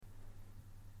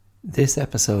This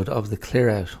episode of The Clear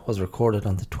Out was recorded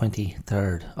on the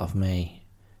 23rd of May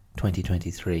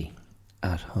 2023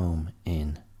 at home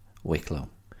in Wicklow.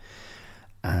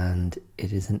 And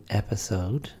it is an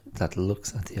episode that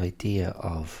looks at the idea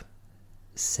of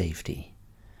safety.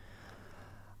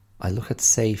 I look at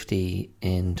safety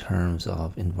in terms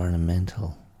of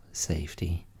environmental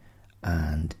safety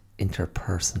and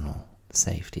interpersonal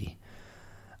safety.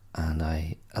 And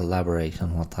I elaborate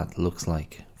on what that looks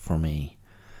like for me.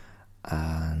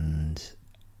 And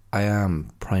I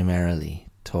am primarily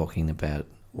talking about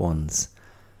one's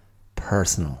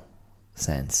personal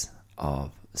sense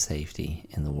of safety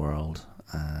in the world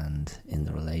and in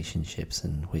the relationships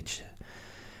in which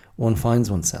one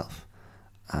finds oneself.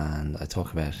 And I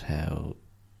talk about how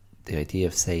the idea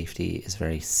of safety is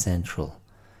very central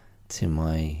to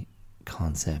my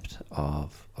concept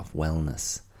of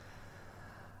wellness.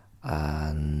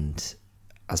 And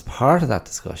as part of that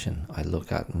discussion, I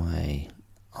look at my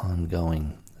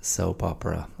ongoing soap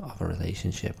opera of a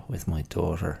relationship with my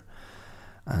daughter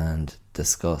and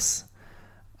discuss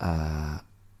a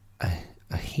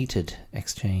heated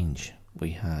exchange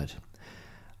we had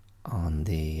on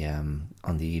the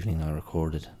evening I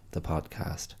recorded the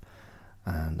podcast.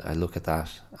 And I look at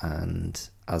that and,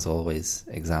 as always,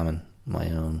 examine my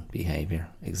own behaviour,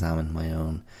 examine my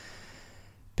own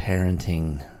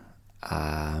parenting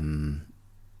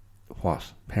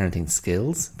parenting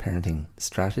skills, parenting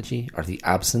strategy, or the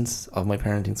absence of my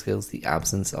parenting skills, the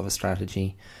absence of a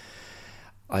strategy.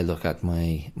 I look at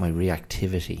my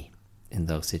reactivity in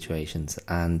those situations.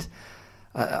 And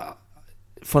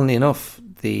funnily enough,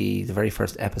 the very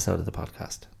first episode of the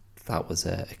podcast, that was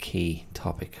a key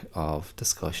topic of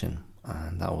discussion.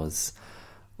 And that was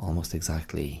almost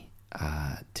exactly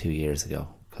 2 years ago,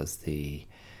 because the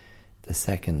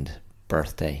second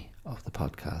birthday of the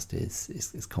podcast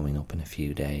is coming up in a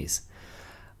few days.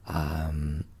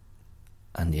 And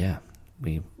yeah,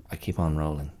 I keep on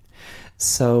rolling.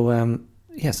 So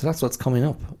so that's what's coming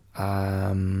up.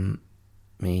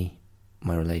 Me,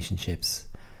 my relationships,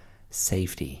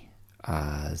 safety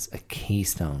as a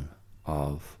keystone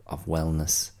of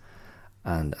wellness,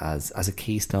 and as a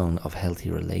keystone of healthy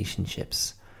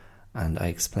relationships. And I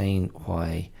explain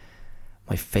why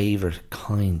my favourite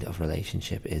kind of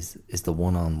relationship is the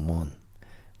one-on-one,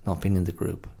 not being in the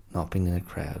group, not being in a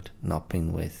crowd, not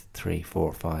being with 3,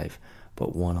 4, 5,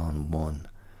 but one-on-one,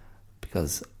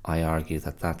 because I argue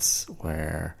that that's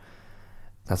where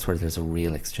there's a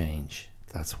real exchange.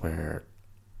 That's where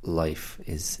life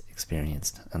is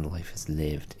experienced and life is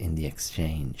lived, in the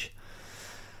exchange.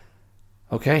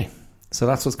 Okay, so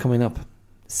that's what's coming up.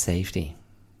 Safety.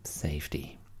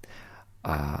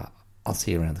 I'll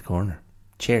see you around the corner.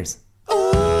 Cheers.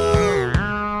 Ooh,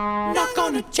 not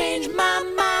gonna change my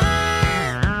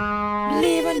mind,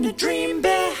 leaving the dream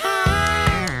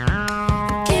behind,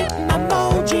 keep my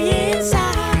emoji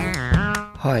inside.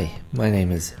 Hi, my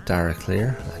name is Dara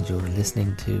Clear, and you're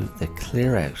listening to The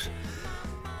Clear Out.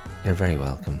 You're very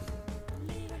welcome.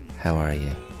 How are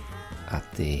you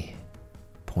at the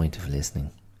point of listening,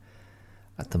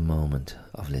 at the moment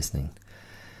of listening?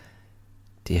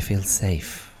 Do you feel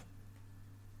safe?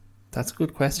 That's a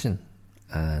good question,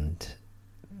 and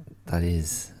that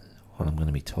is what I'm going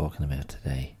to be talking about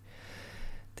today.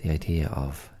 The idea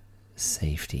of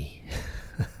safety.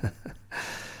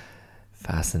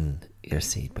 Fasten your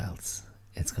seatbelts.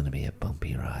 It's going to be a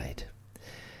bumpy ride.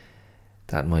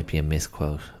 That might be a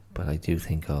misquote, but I do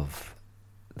think of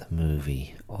the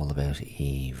movie All About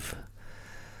Eve.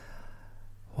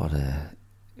 What a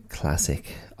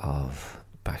classic of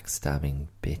backstabbing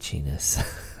bitchiness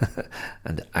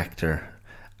and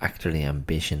actorly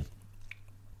ambition.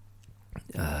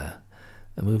 A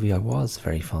movie I was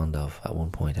very fond of at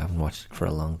one point. I haven't watched it for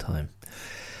a long time.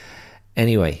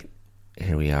 Anyway,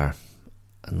 here we are,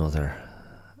 another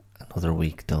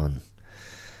week done.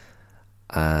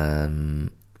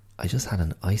 I just had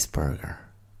an iceberger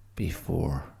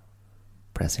before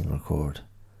pressing record.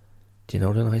 Do you know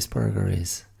what an iceberger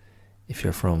is? If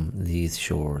you're from these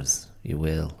shores, you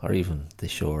will, or even the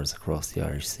shores across the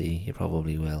Irish Sea, you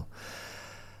probably will.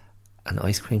 An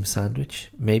ice cream sandwich,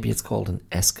 maybe it's called an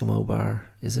Eskimo bar,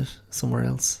 is it? Somewhere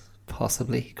else?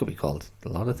 Possibly. It could be called a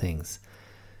lot of things.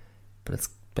 But it's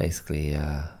basically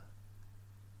a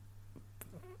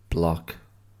block,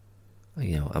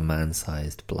 a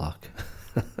man-sized block,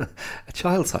 a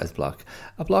child-sized block,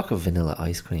 a block of vanilla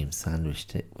ice cream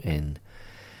sandwiched in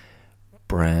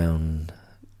brown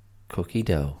cookie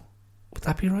dough. Would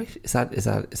that be right? Is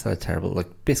that a terrible,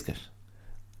 biscuit?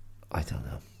 I don't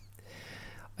know.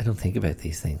 I don't think about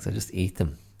these things. I just eat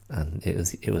them, and it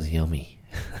was yummy.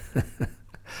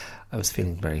 I was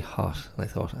feeling very hot, and I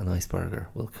thought an ice burger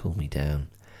will cool me down.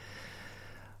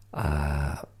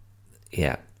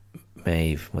 Yeah,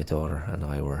 Maeve, my daughter, and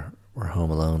I were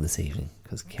home alone this evening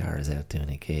because Kiara's out doing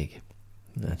a gig,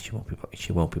 and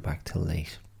she won't be back till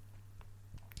late.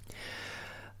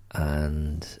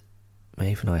 And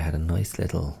Maeve and I had a nice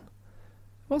little.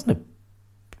 It wasn't a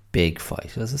big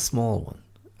fight; it was a small one,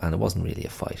 and it wasn't really a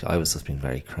fight. I was just being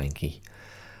very cranky,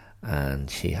 and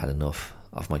she had enough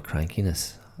of my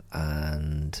crankiness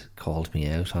and called me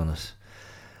out on it,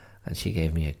 and she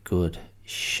gave me a good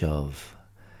shove,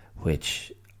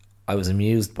 which I was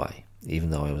amused by, even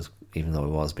though I was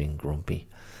being grumpy.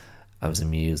 I was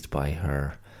amused by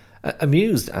her,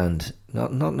 amused and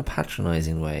not in a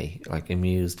patronising way, like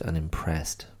amused and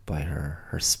impressed by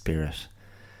her spirit,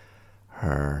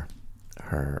 her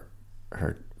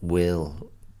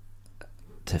will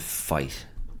to fight.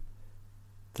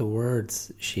 The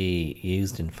words she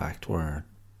used, in fact, were,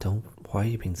 why are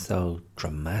you being so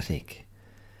dramatic?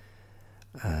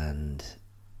 And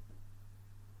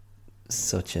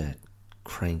such a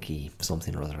cranky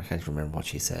something or other. I can't remember what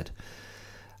she said.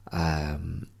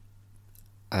 And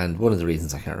one of the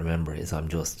reasons I can't remember is I'm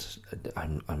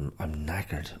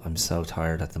knackered. I'm so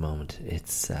tired at the moment.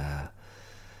 It's I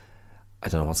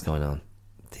don't know what's going on.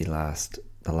 The last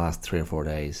 3 or 4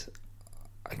 days,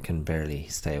 I can barely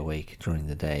stay awake during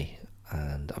the day,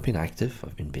 and I've been active,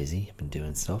 I've been busy, I've been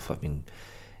doing stuff, I've been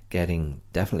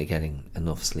definitely getting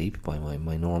enough sleep by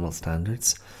my normal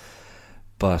standards,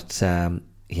 but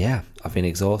yeah, I've been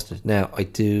exhausted. Now I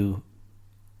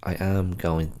am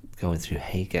going through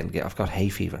I've got hay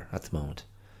fever at the moment.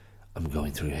 I'm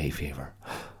going through hay fever.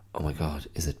 Oh my God,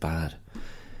 is it bad?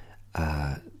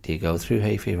 Do you go through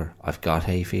hay fever? I've got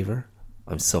hay fever.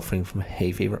 I'm suffering from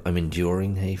hay fever. I'm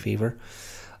enduring hay fever.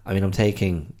 I mean, I'm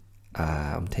taking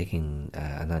an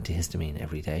antihistamine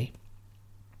every day,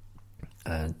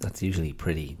 and that's usually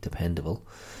pretty dependable.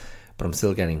 But I'm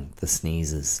still getting the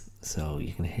sneezes, so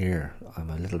you can hear I'm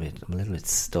a little bit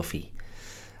stuffy,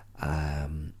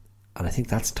 and I think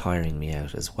that's tiring me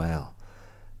out as well.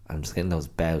 I'm just getting those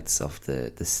bouts of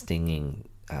the stinging,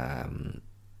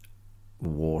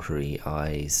 watery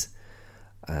eyes,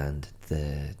 and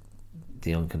the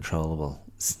uncontrollable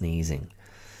sneezing.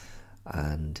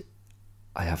 And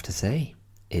I have to say,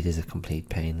 it is a complete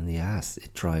pain in the ass.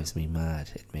 It drives me mad.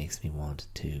 It makes me want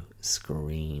to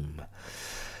scream.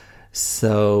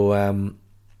 So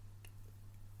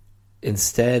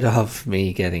instead of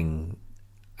me getting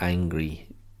angrier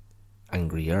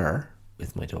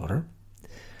with my daughter,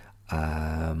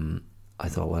 I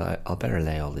thought, well, I'll better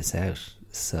lay all this out.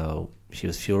 So she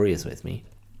was furious with me,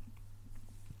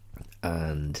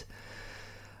 and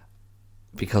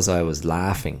because I was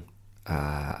laughing,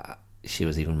 she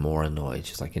was even more annoyed.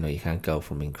 She's like, you can't go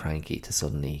from being cranky to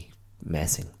suddenly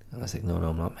messing. And I was like, no,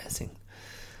 I'm not messing.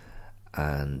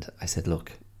 And I said,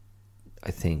 look,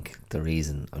 I think the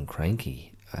reason I'm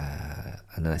cranky,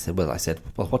 and then I said,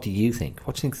 well, what do you think?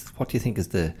 What do you think is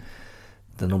the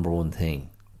number one thing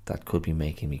that could be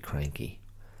making me cranky?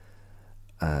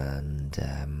 And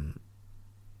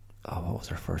what was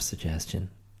her first suggestion?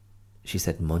 She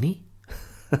said, money.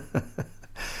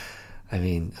 I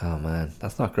mean, oh man,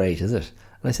 that's not great, is it?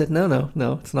 And I said, no,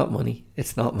 it's not money.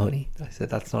 It's not money. I said,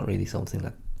 that's not really something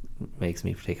that makes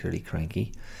me particularly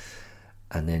cranky.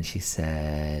 And then she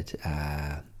said,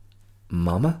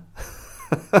 mama.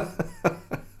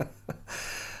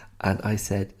 And I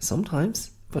said,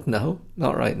 sometimes, but no,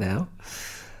 not right now.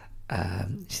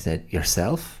 She said,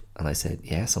 yourself? And I said,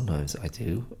 yeah, sometimes I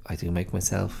do make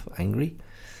myself angry.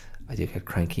 I do get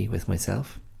cranky with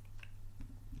myself.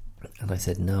 And I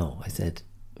said, no. I said,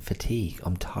 fatigue.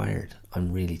 I'm tired.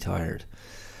 I'm really tired.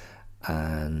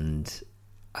 And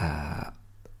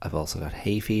I've also got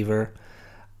hay fever.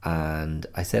 And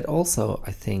I said, also,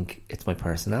 I think it's my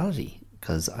personality,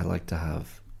 because I like to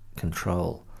have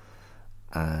control.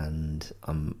 And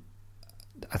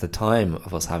at the time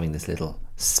of us having this little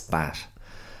spat,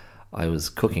 I was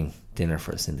cooking dinner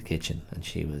for us in the kitchen, and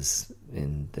she was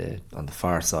on the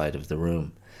far side of the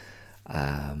room.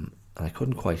 And I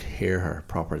couldn't quite hear her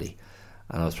properly,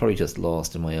 and I was probably just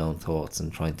lost in my own thoughts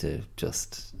and trying to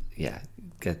just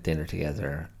get dinner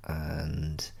together,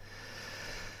 and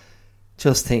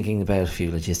just thinking about a few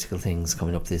logistical things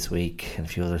coming up this week and a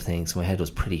few other things. My head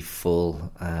was pretty full,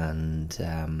 and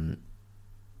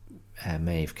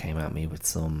Maeve came at me with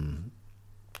some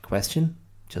question,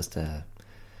 just a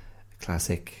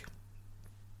classic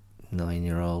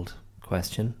 9-year-old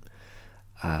question.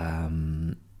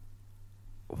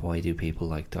 Why do people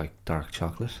like dark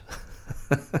chocolate?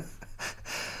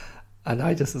 And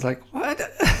I just was like, what?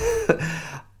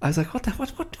 I was like, what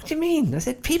do you mean? I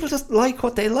said, people just like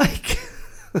what they like.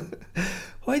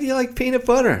 Why do you like peanut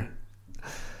butter?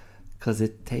 Because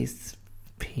it tastes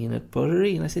peanut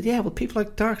buttery. And I said, yeah, well, people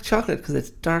like dark chocolate because it's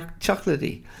dark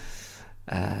chocolatey.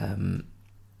 And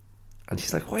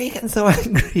she's like, why are you getting so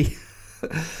angry?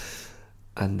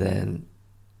 And then,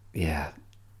 yeah,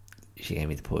 she gave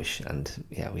me the push, and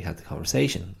yeah, we had the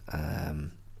conversation.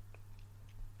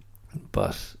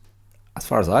 But as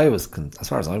far as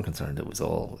I'm concerned, it was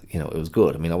all, it was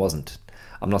good. I mean,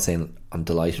 I'm not saying I'm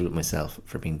delighted with myself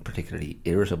for being particularly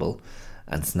irritable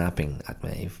and snapping at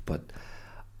Maeve, but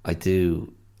I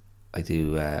do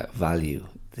value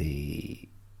the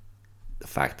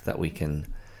fact that we can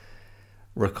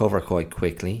recover quite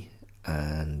quickly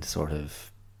and sort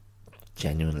of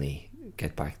genuinely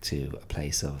get back to a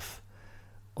place of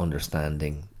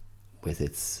understanding with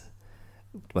its,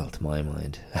 well, to my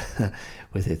mind,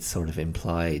 with its sort of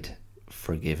implied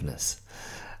forgiveness.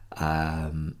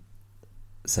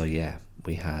 So yeah,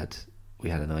 we had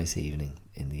a nice evening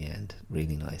in the end,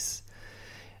 really nice.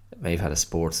 Maeve had a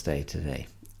sports day today,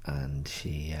 and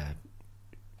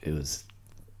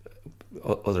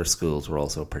other schools were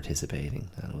also participating,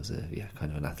 and it was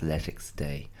kind of an athletics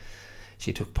day.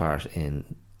 She took part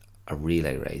in a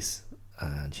relay race,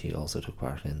 and she also took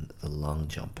part in the long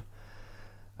jump.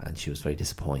 And she was very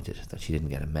disappointed that she didn't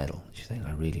get a medal. She's saying,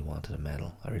 I really wanted a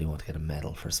medal. I really want to get a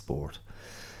medal for sport.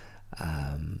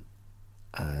 And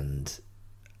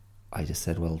I just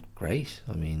said, well, great.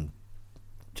 I mean,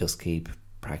 just keep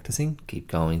practicing, keep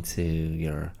going to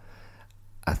your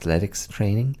athletics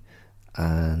training,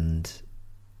 and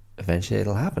eventually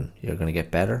it'll happen. You're going to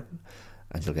get better,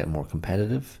 and you'll get more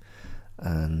competitive,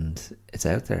 and it's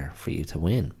out there for you to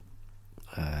win.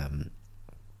 And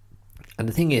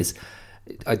the thing is,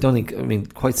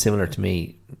 quite similar to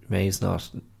me, Maeve's not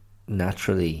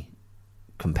naturally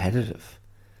competitive.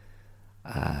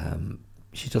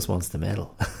 She just wants the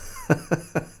medal.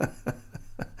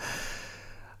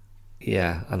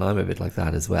 Yeah, and I'm a bit like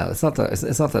that as well. It's not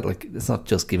not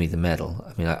just give me the medal.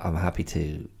 I mean, I'm happy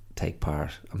to take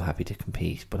part. I'm happy to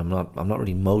compete, but I'm not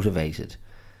really motivated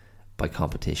by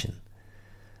competition.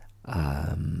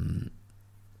 And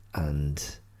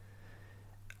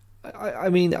I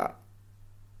mean, I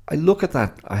look at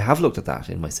that. I have looked at that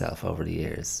in myself over the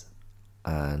years,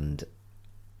 and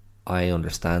I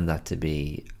understand that to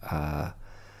be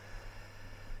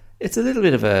it's a little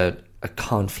bit of a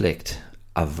conflict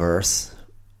averse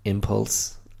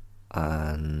impulse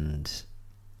and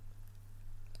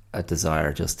a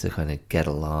desire just to kind of get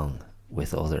along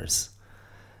with others.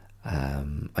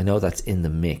 I know that's in the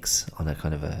mix on a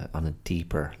kind of on a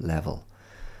deeper level.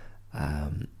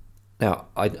 Now,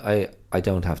 I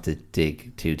don't have to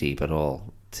dig too deep at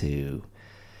all to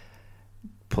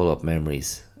pull up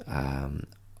memories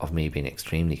of me being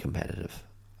extremely competitive,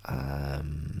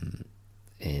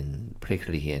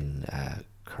 particularly in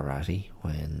karate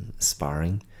when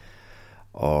sparring,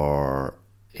 or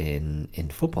in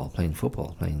football, playing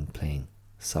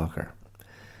soccer.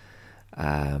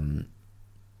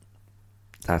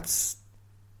 But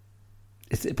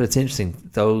it's interesting.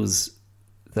 Those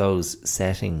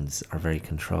settings are very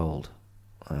controlled.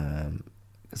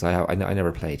 Because I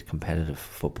never played competitive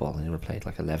football. I never played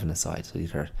like 11-a-side. So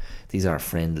these are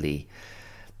friendly,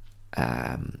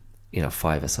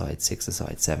 5-a-side,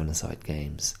 6-a-side, 7-a-side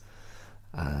games.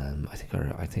 I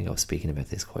think I was speaking about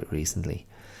this quite recently.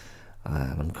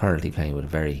 I'm currently playing with a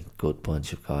very good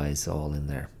bunch of guys, all in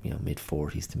their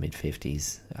mid-40s to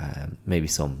mid-50s, maybe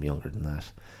some younger than that,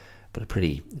 but a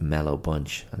pretty mellow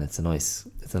bunch, and it's a nice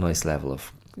level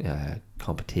of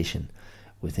competition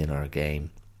within our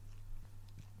game.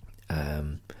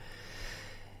 In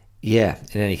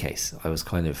any case, I was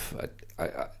kind of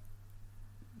a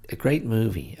great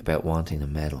movie about wanting a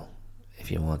medal.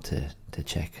 If you want to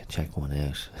check one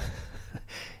out,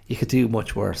 you could do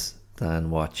much worse than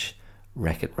watch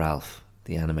Wreck-It Ralph,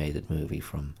 the animated movie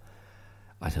from,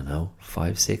 I don't know,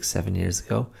 5, 6, 7 years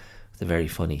ago. The very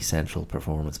funny central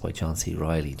performance by John C.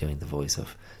 Reilly doing the voice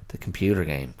of the computer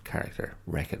game character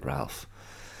Wreck-It Ralph,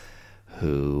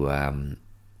 who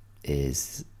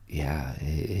is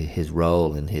his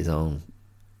role in his own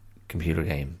computer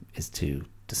game is to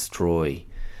destroy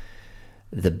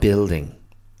the building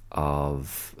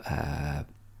of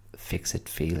Fix-It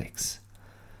Felix,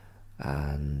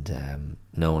 and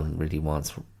no one really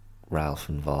wants Ralph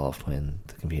involved when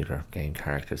the computer game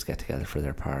characters get together for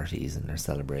their parties and their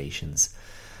celebrations,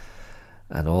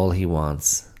 and all he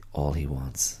wants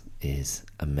is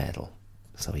a medal,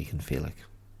 so he can feel like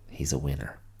he's a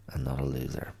winner and not a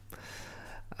loser.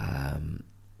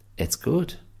 It's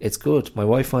good. My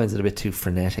wife finds it a bit too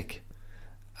frenetic,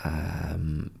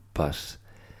 But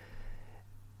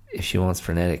if she wants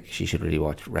frenetic, she should really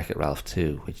watch Wreck-It Ralph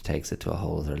 2, which takes it to a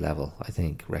whole other level. I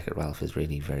think Wreck-It Ralph is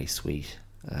really very sweet.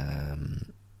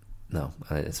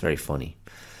 It's very funny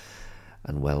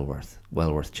and well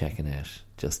worth checking out,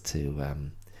 just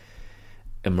to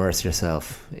immerse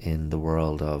yourself in the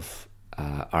world of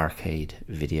arcade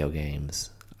video games,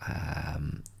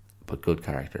 but good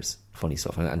characters, funny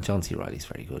stuff. And John C. Reilly's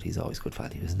very good. He's always good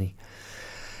value, isn't he?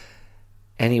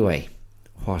 Anyway,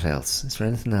 what else? Is there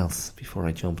anything else before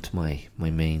I jump to my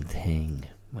main thing?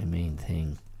 I'm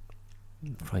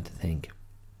trying to think.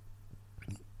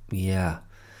 Yeah,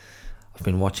 I've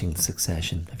been watching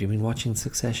Succession. Have you been watching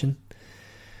Succession?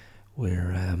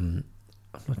 We're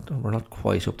not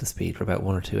quite up to speed. We're about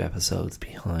 1 or 2 episodes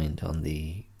behind on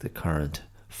the current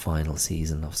final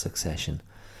season of Succession.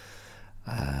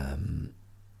 Yeah,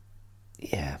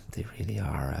 they really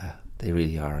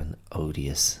are an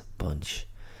odious bunch.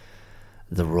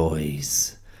 The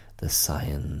Roys, the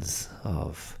scions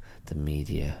of the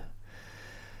media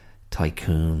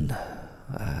tycoon,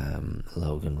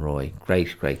 Logan Roy,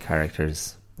 great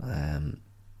characters. I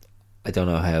don't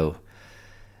know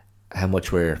how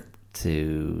much we're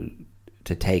to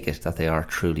take it that they are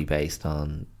truly based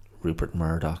on Rupert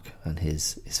Murdoch and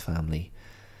his family.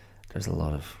 There's a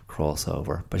lot of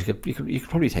crossover, but you could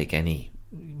probably take any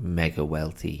mega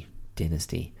wealthy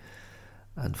dynasty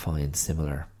and find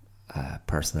similar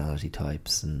personality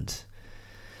types and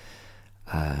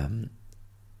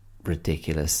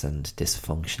ridiculous and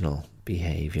dysfunctional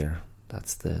behaviour.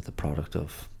 That's the product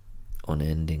of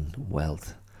unending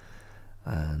wealth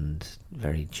and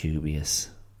very dubious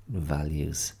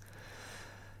values.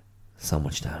 So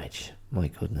much damage. My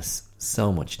goodness,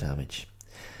 so much damage.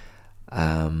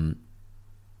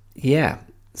 Yeah,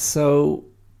 so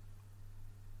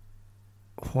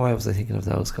why was I thinking of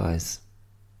those guys?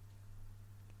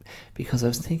 Because I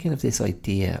was thinking of this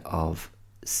idea of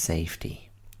safety.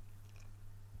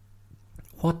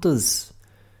 What does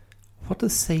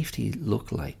safety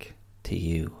look like to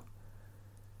you?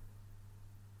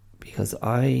 Because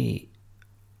I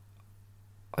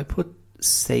put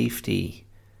safety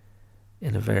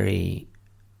in a very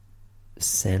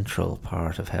central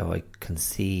part of how I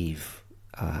conceive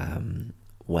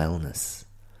wellness.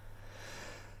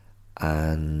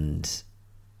 And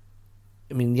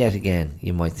I mean, yet again,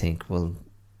 you might think, well,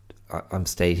 I'm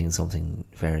stating something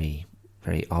very,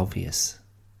 very obvious,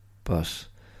 but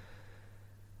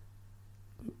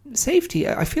safety,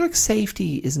 I feel like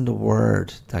safety isn't a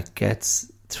word that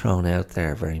gets thrown out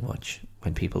there very much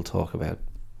when people talk about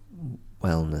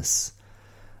wellness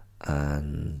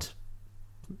and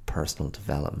personal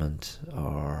development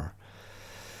or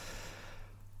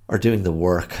doing the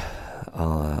work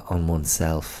on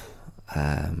oneself,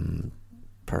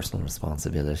 personal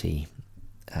responsibility,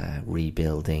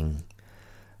 rebuilding,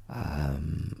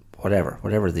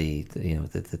 whatever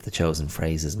the chosen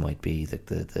phrases might be,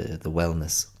 the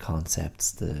wellness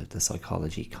concepts, the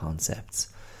psychology concepts.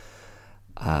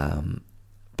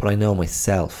 But I know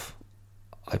myself,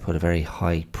 I put a very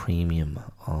high premium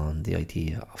on the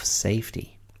idea of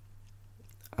safety.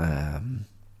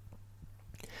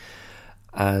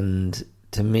 And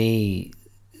to me,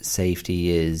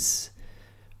 safety is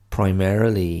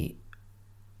primarily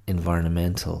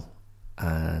environmental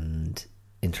and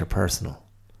interpersonal.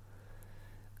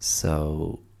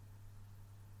 So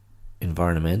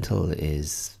environmental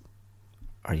is,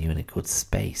 are you in a good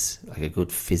space, like a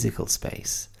good physical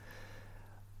space?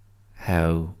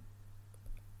 How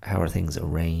are things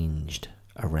arranged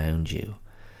around you?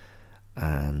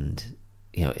 And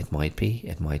this might be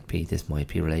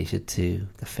related to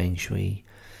the feng shui.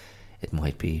 It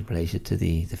might be related to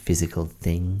the physical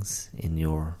things in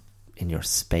your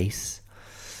space.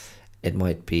 It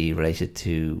might be related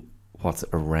to what's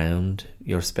around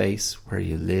your space, where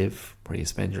you live, where you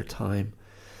spend your time.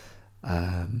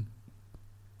 I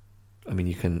mean,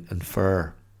 you can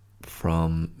infer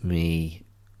from me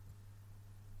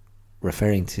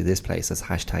referring to this place as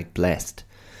 #blessed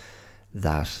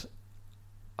that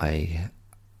I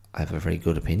have a very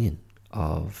good opinion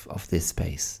of this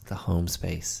space, the home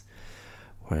space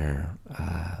where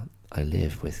I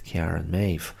live with Kiara and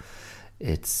Maeve.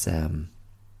 It's to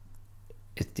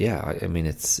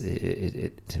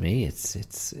me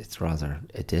it's rather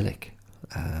idyllic.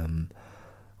 I'm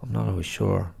not always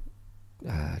sure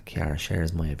Kiara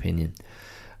shares my opinion,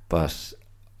 but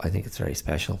I think it's very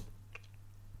special.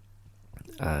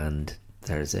 And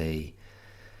there's a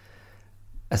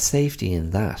safety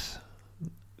in that,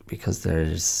 because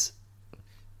there's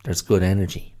good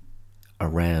energy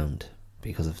around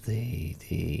because of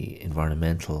the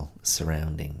environmental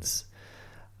surroundings.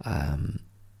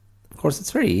 course,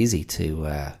 it's very easy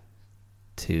to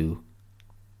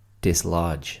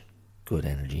dislodge good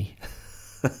energy.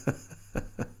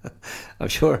 I'm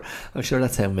sure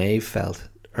that's how Maeve felt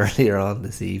earlier on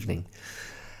this evening.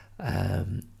 I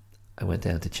went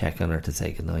down to check on her to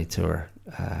say goodnight to her,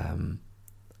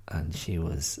 and she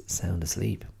was sound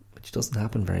asleep, which doesn't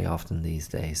happen very often these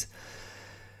days.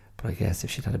 But I guess if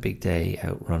she'd had a big day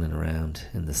out running around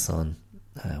in the sun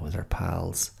with her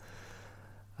pals,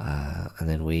 and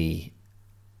then we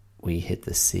hit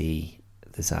the sea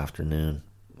this afternoon,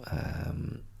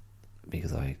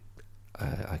 because I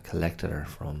collected her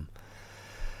from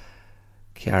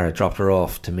Chiara, dropped her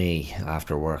off to me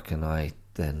after work, and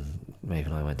Maeve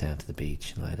and I went down to the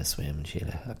beach, and I had a swim, and she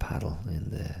had a paddle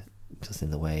just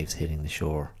in the waves hitting the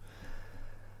shore.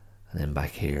 And then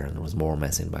back here, and there was more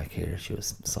messing back here. She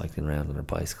was cycling around on her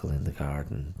bicycle in the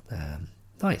garden.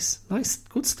 Nice,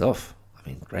 good stuff. I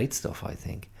mean, great stuff, I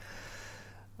think.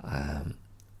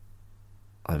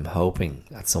 I'm hoping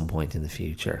at some point in the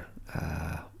future,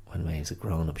 when Maeve's a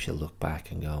grown-up, she'll look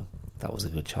back and go, that was a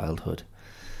good childhood.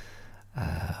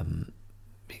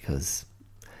 Because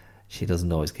she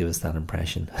doesn't always give us that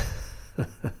impression.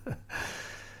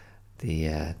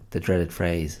 The dreaded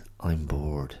phrase, I'm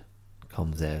bored,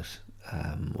 comes out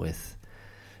with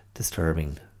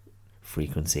disturbing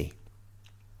frequency.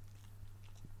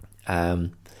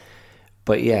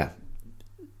 But yeah,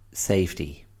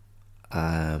 safety.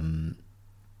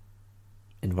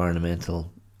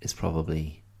 Environmental is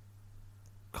probably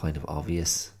kind of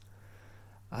obvious.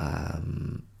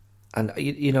 And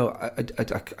you know, I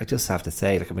just have to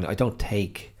say, like, I mean, I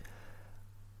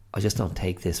just don't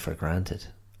take this for granted.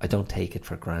 I don't take it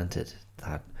for granted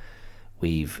that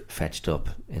we've fetched up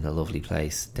in a lovely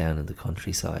place down in the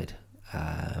countryside.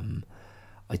 I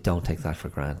don't take that for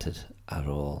granted at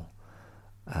all.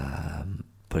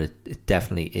 But it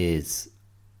definitely is.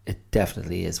 It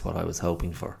definitely is what I was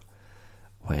hoping for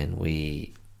when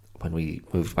we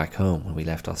moved back home, when we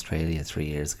left Australia 3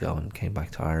 years ago and came back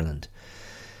to Ireland.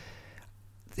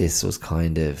 This was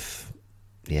kind of,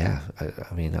 yeah.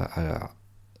 I mean,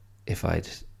 if I'd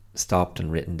stopped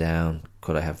and written down,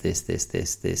 could I have this,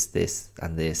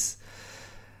 and this?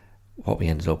 What we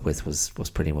ended up with was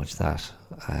pretty much that,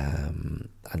 and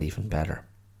even better.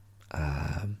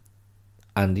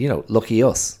 And you know, lucky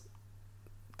us.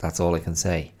 That's all I can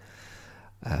say.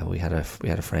 We had a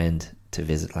friend to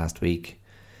visit last week.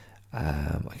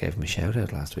 I gave him a shout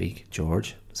out last week,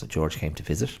 George. So George came to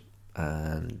visit,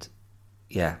 and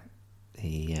yeah,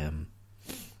 he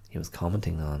was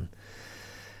commenting on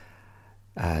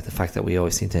the fact that we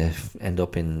always seem to end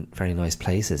up in very nice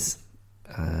places,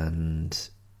 and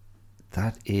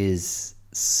that is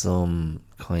some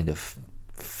kind of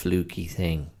fluky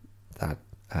thing that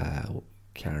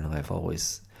Karen and I have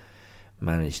always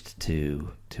managed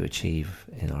to achieve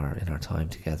in our time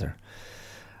together.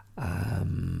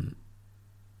 I'm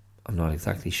not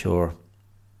exactly sure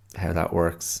how that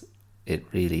works. It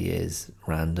really is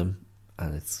random,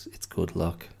 and it's good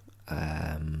luck.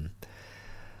 And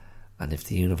if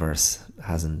the universe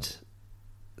hasn't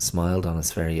smiled on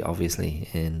us very obviously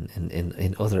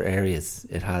in other areas,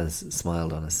 it has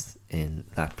smiled on us in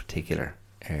that particular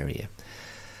area.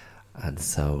 And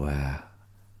so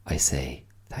I say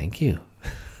thank you.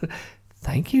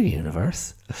 Thank you,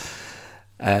 universe.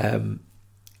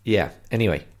 Yeah,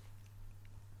 anyway.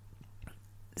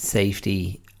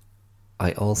 Safety.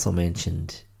 I also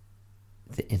mentioned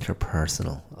the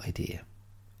interpersonal idea.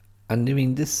 And I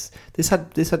mean, this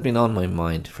had been on my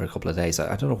mind for a couple of days.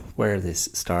 I don't know where this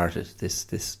started,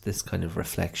 this kind of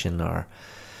reflection or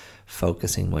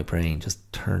focusing my brain,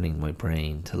 just turning my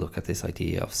brain to look at this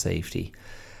idea of safety.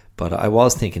 But I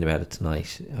was thinking about it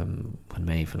tonight when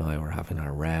Maeve and I were having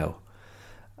our row,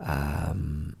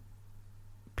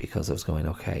 because I was going,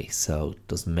 okay, so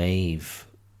does Maeve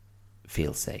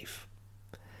feel safe?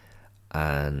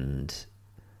 And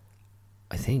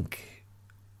I think,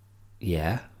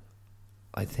 yeah.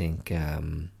 I think,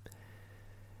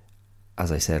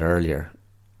 as I said earlier,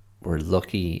 we're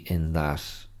lucky in that,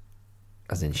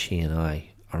 as in she and I,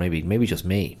 or maybe just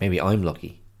me, maybe I'm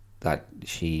lucky that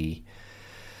she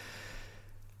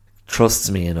trusts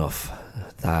me enough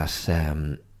that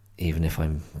even if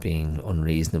I'm being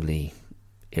unreasonably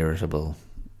irritable,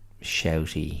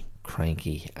 shouty,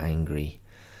 cranky, angry,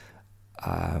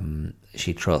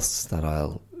 she trusts that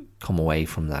I'll come away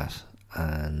from that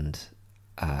and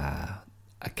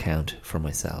account for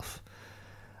myself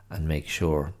and make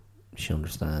sure she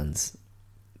understands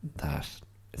that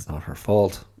it's not her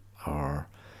fault. Or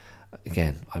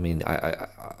again, I mean,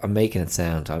 I'm making it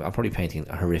sound, I'm probably painting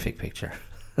a horrific picture.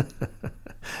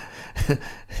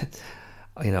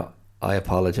 You know, I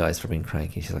apologise for being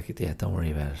cranky. She's like, yeah, don't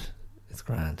worry about it. It's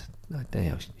grand.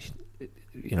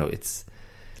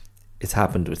 It's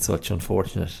happened with such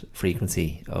unfortunate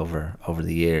frequency over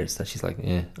the years that she's like,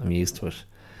 yeah, I'm used to it.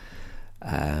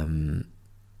 And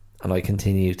I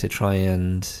continue to try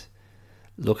and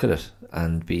look at it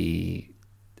and be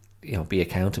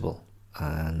accountable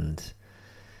and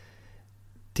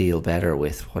deal better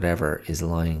with whatever is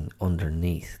lying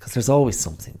underneath, because there's always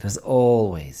something. There's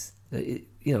always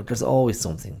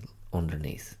something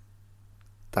underneath.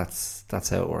 That's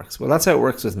how it works. Well, that's how it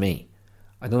works with me.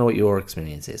 I don't know what your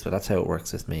experience is, but that's how it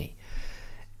works with me.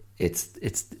 It's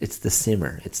the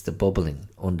simmer, it's the bubbling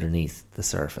underneath the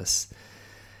surface.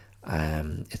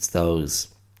 It's those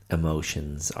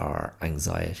emotions, our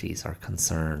anxieties, our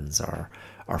concerns, our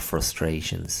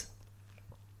frustrations,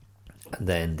 and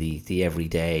then the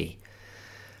everyday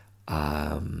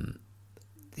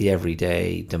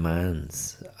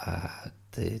demands,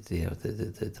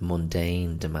 the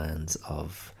mundane demands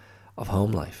of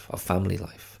home life, of family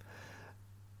life,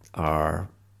 are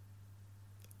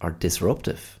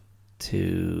disruptive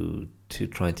to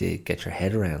trying to get your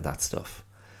head around that stuff.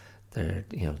 They're,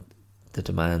 the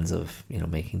demands of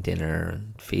making dinner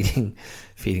and feeding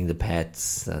the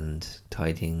pets and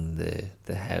tidying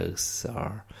the house,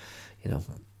 or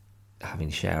having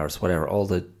showers, whatever, all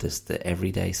the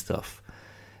everyday stuff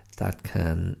that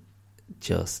can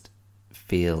just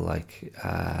feel like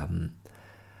an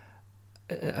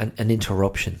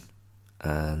interruption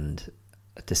and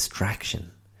a distraction,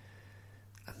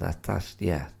 and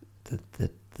the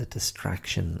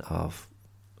distraction of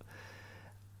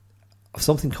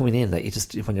something coming in that you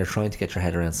just, when you're trying to get your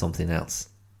head around something else.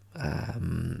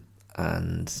 And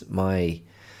my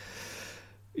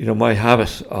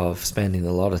habit of spending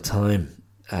a lot of time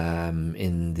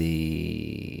in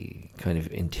the kind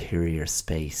of interior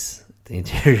space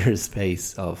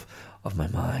of my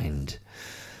mind,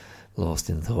 lost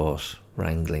in thought,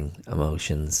 wrangling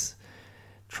emotions,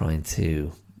 trying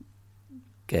to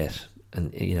get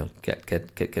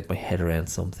my head around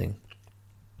something.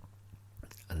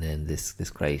 And then this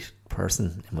great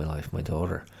person in my life, my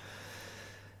daughter,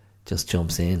 just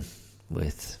jumps in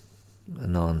with a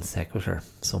non sequitur,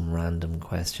 some random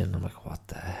question. I'm like, what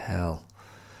the hell?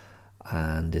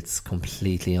 And it's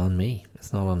completely on me.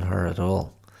 It's not on her at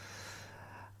all.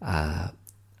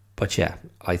 But yeah,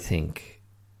 I think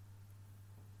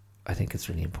it's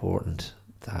really important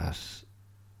that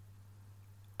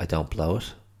I don't blow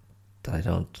it, that I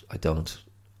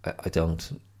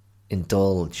don't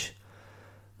indulge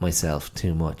myself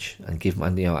too much, and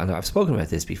and I've spoken about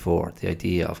this before, the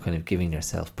idea of kind of giving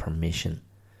yourself permission.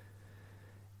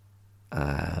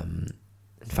 In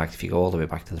fact, if you go all the way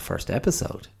back to the first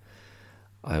episode,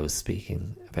 I was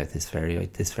speaking about this very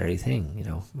thing,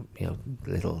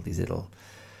 these little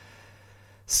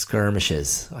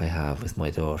skirmishes I have with my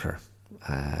daughter,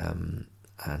 and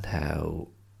how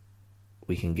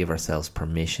we can give ourselves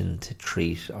permission to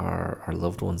treat our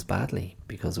loved ones badly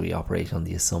because we operate on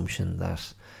the assumption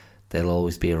that they'll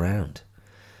always be around,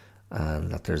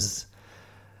 and that there's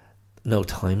no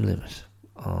time limit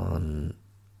on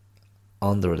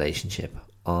the relationship,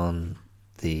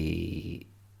 there's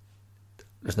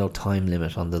no time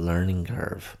limit on the learning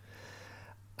curve.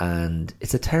 And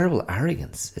it's a terrible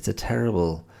arrogance. It's a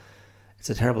terrible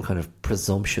kind of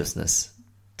presumptuousness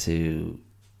to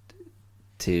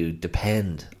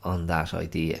depend on that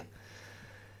idea,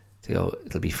 to go,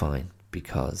 it'll be fine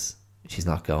because she's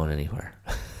not going anywhere.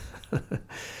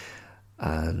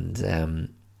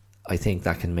 And I think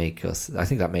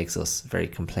that makes us very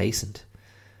complacent.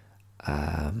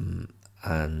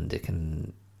 And it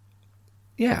can,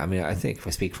 I think if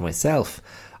I speak for myself,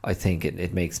 I think it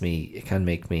can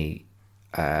make me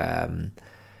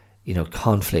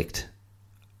conflict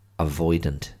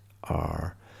avoidant,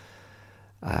 or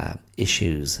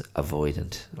issues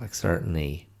avoidant. Like,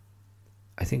 certainly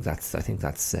I think that's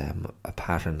a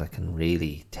pattern that can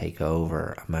really take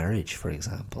over a marriage, for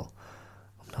example.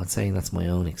 I'm not saying that's my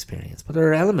own experience, but there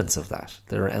are elements of that.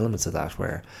 There are elements of that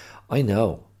where I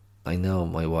know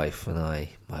my wife,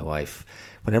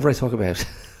 whenever I talk about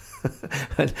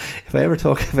if I ever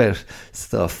talk about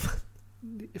stuff,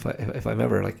 if I'm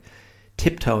ever like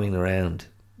tiptoeing around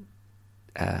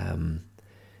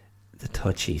the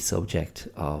touchy subject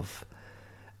of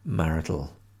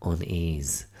marital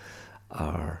unease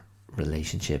or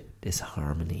relationship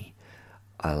disharmony,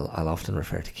 I'll often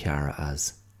refer to Chiara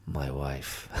as my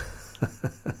wife.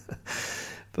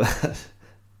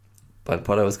 But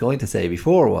what I was going to say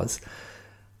before was,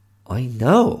 I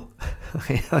know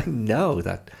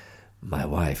that my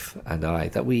wife and I,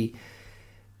 that we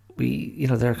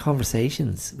there are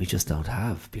conversations we just don't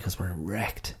have because we're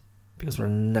wrecked, because we're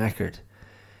knackered,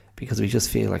 because we just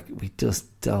feel like we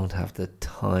just don't have the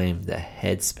time, the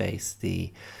headspace,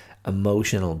 the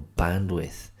emotional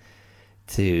bandwidth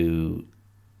to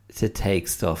take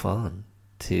stuff on,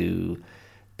 to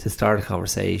start a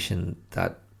conversation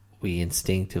that we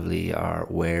instinctively are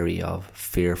wary of,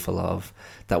 fearful of,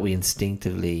 that we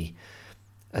instinctively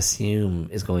assume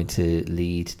is going to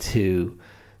lead to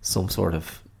some sort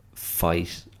of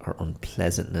fight or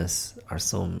unpleasantness or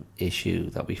some issue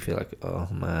that we feel like, oh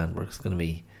man, we're just going to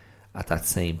be at that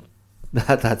same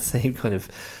kind of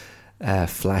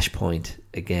flashpoint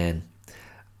again.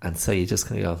 And so you just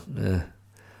kind of go,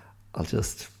 I'll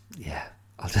just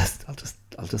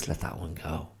let that one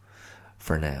go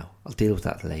for now. I'll deal with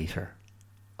that later.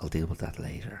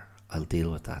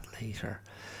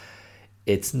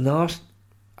 It's not,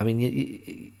 I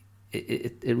mean,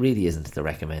 it really isn't the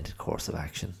recommended course of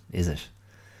action, is it?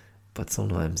 But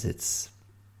sometimes it's,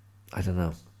 I don't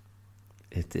know,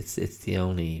 it's the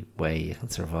only way you can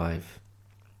survive.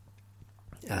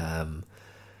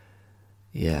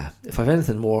 Yeah, if I've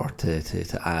anything more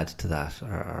to add to that,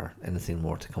 or anything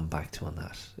more to come back to on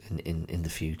that in the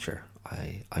future,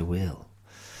 I will.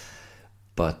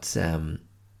 But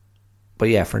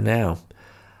yeah, for now,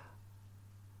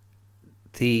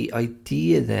 the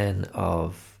idea then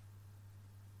of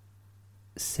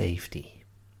safety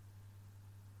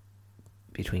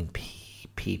between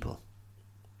people,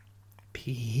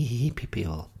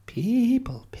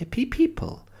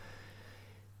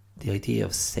 the idea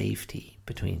of safety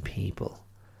between people,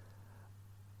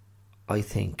 I just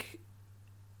think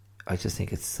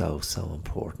it's so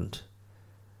important.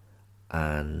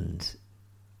 And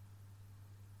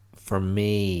for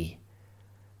me,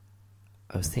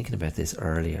 I was thinking about this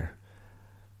earlier.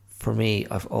 For me,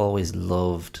 I've always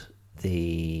loved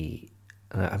I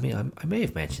may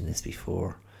have mentioned this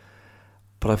before,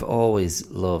 but I've always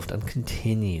loved and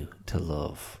continue to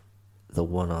love the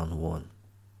one-on-one.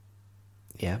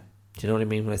 Yeah? Do you know what I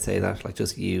mean when I say that? Like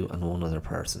just you and one other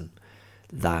person.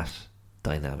 That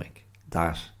dynamic,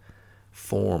 that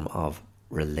form of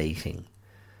relating.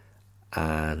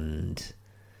 And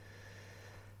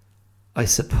I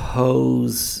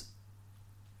suppose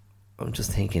I'm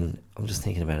just thinking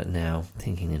about it now,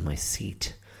 thinking in my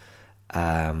seat.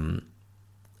 I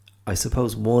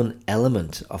suppose one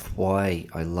element of why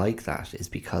I like that is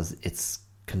because it's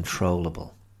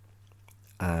controllable.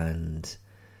 And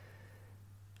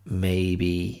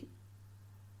maybe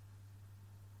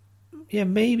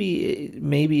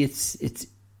it's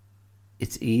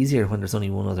easier when there's only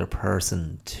one other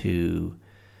person to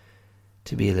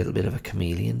be a little bit of a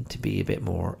chameleon, to be a bit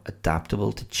more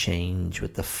adaptable, to change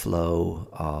with the flow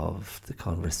of the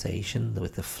conversation,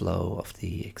 with the flow of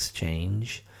the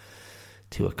exchange,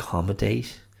 to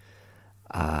accommodate,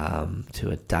 to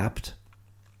adapt.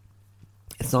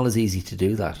 It's not as easy to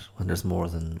do that when there's more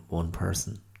than one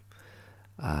person,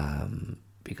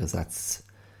 because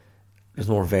there's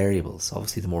more variables.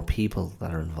 Obviously, the more people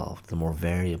that are involved, the more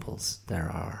variables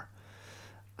there are,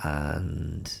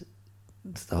 and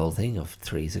it's the whole thing of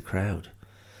three's a crowd.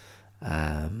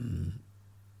 And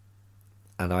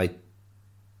I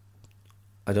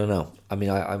don't know. I mean,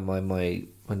 my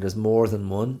when there's more than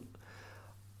one,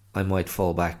 I might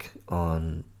fall back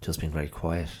on just being very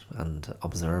quiet and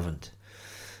observant.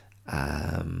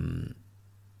 I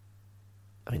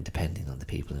mean, depending on the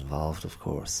people involved, of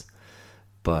course.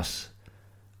 But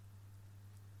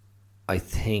I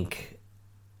think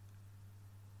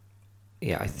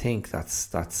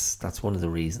that's one of the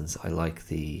reasons I like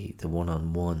the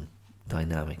one-on-one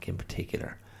dynamic in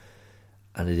particular.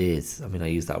 And it is, I mean, I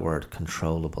use that word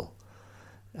controllable.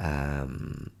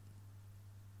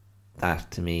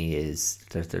 That to me is,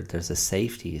 there's a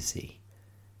safety, you see.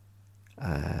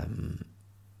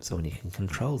 So when you can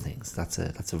control things, that's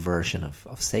a version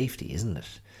of safety, isn't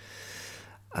it?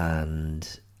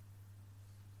 And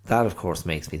that, of course,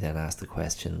 makes me then ask the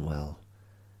question, well,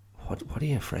 what are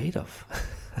you afraid of?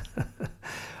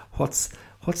 What's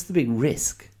the big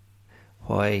risk?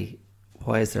 Why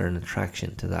is there an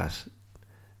attraction to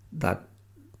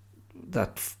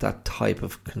that type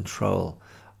of control,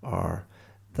 or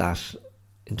that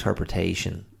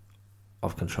interpretation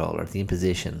of control, or the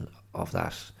imposition of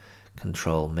that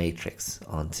control matrix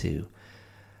onto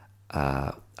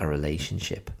a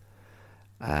relationship?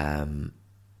 And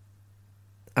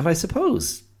I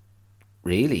suppose,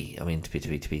 really, I mean,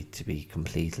 to be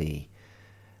completely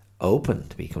open,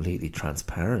 to be completely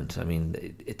transparent, I mean,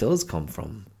 it does come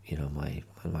from, you know, my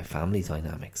family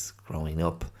dynamics growing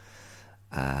up,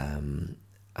 and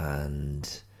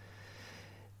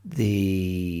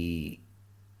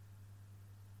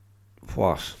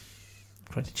what? I'm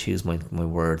trying to choose my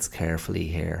words carefully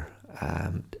here.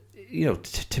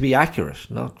 To be accurate,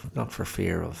 not for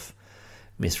fear of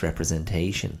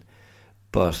misrepresentation,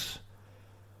 but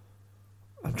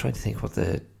I'm trying to think what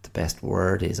the best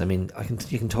word is. I mean,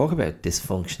 you can talk about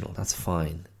dysfunctional, that's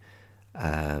fine.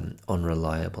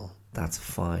 Unreliable, that's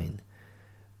fine.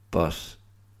 But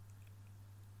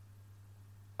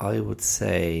I would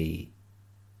say,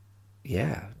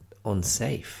 yeah,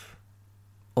 unsafe.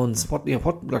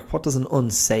 What does an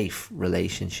unsafe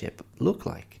relationship look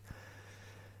like?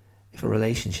 If a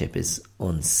relationship is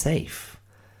unsafe,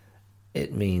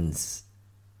 it means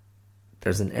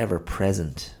there's an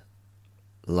ever-present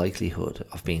likelihood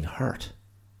of being hurt.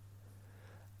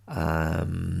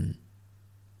 And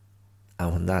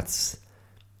when that's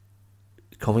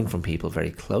coming from people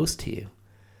very close to you,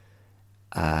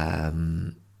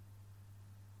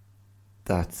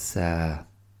 that's I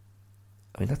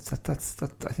think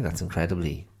that's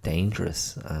incredibly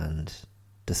dangerous and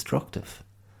destructive.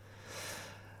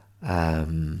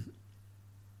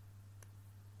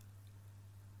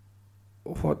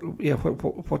 What do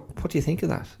you think of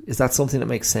that? Is that something that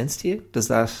makes sense to you? Is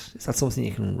that something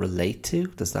you can relate to?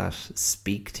 Does that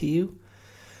speak to you?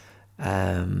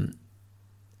 I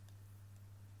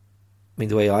mean,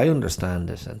 the way I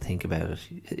understand it and think about it,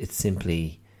 it's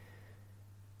simply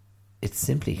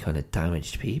kind of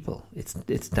damaged people.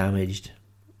 It's damaged,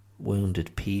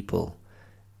 wounded people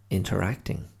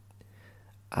interacting.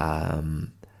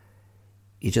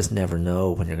 You just never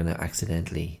know when you're going to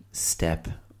accidentally step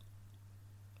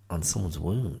on someone's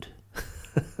wound.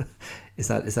 Is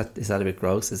that a bit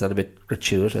gross? Is that a bit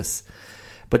gratuitous?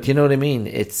 But you know what I mean?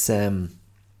 It's I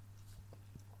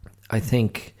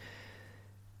think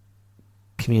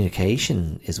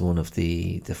communication is one of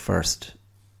the first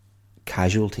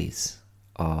casualties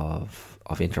of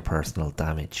interpersonal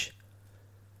damage.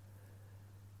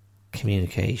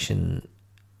 Communication.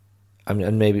 I mean,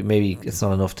 and maybe it's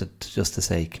not enough to just to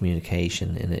say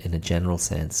communication in a general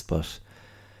sense, but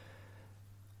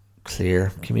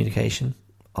clear communication,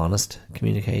 honest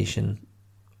communication,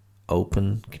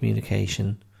 open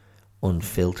communication,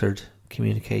 unfiltered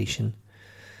communication.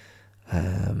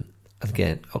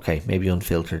 Again, okay, maybe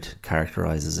unfiltered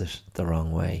characterizes it the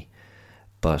wrong way,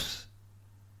 but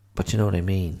you know what I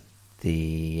mean.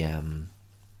 The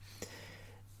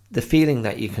feeling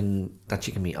that you can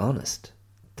be honest,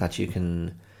 that you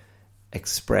can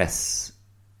express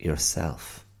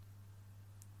yourself.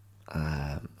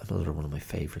 Another one of my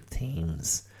favorite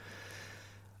themes.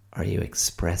 Are you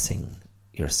expressing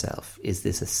yourself? Is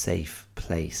this a safe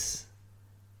place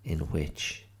in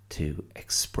which to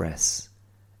express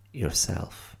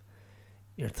yourself,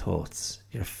 your thoughts,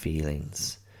 your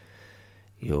feelings,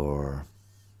 your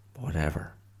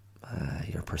whatever,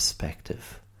 your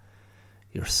perspective,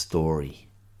 your story,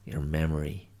 your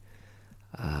memory,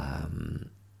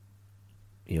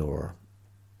 your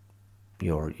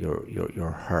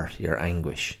hurt, your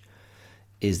anguish?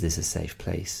 Is this a safe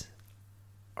place,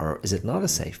 or is it not a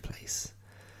safe place?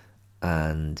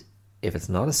 And if it's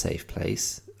not a safe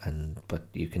place, but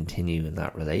you continue in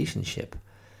that relationship,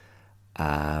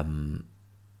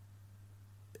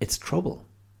 it's trouble.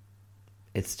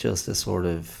 It's just a sort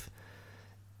of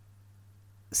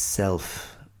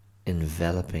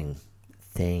self-enveloping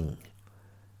thing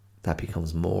that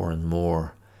becomes more and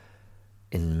more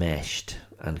enmeshed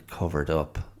and covered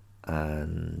up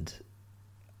and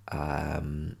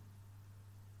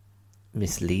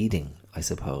misleading, I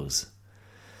suppose.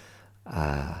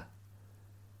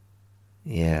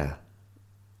 Yeah,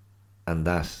 and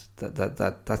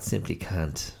that simply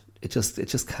can't. It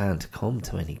just can't come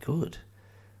to any good,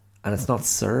 and it's not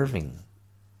serving.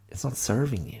 It's not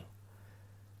serving you,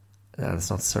 and it's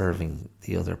not serving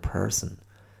the other person.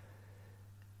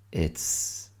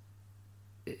 It's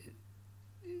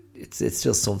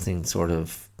just something sort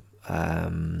of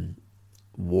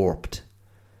warped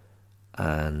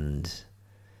and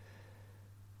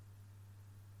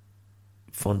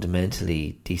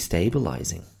fundamentally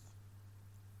destabilizing.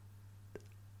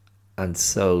 And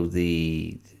so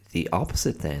the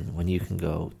opposite then, when you can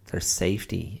go, there's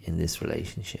safety in this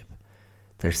relationship,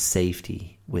 there's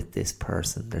safety with this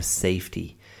person, there's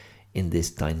safety in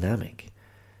this dynamic,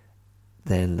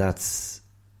 then that's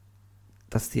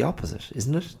the opposite,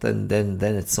 isn't it? Then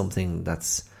it's something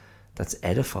that's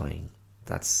edifying,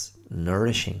 that's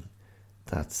nourishing,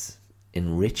 that's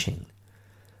enriching.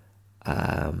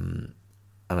 And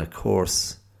of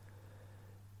course,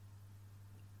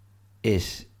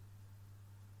 it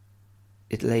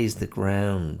lays the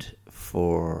ground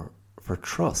for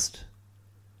trust.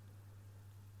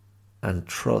 And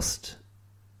trust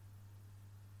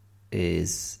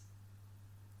is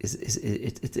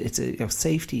it's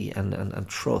safety and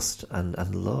trust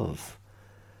and love.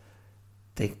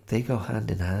 They go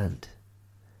hand in hand.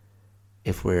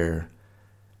 If we're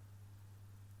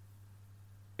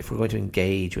going to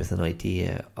engage with an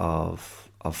idea of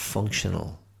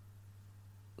functional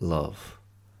love,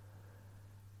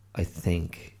 I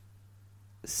think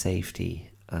safety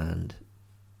and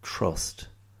trust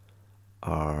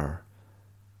are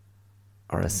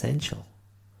essential.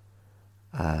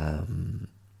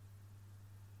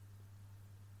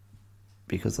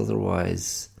 Because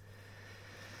otherwise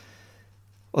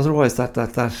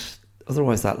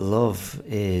that love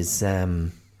is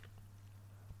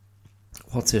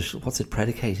what's it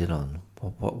predicated on?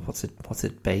 What's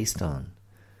it based on?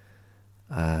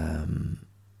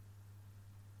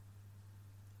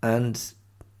 And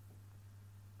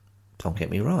don't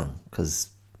get me wrong, because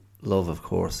love, of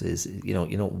course, is you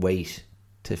don't wait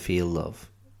to feel love.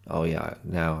 Oh yeah,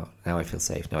 now I feel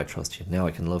safe. Now I trust you. Now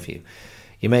I can love you.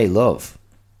 You may love.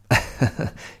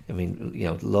 I mean,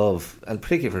 love, and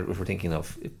particularly if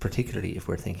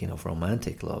we're thinking of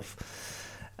romantic love,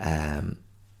 that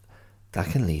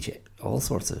can lead you all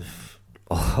sorts of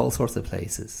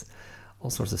places, all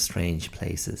sorts of strange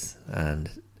places, and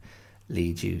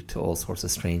lead you to all sorts of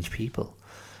strange people.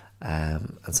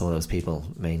 And some of those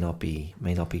people may not be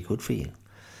good for you.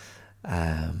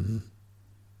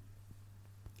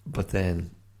 But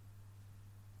then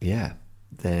you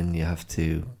have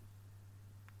to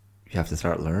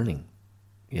start learning.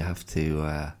 You have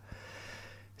to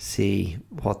see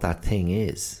what that thing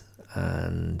is,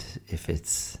 and if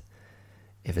it's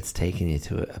taking you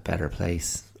to a better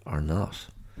place or not.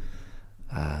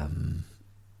 I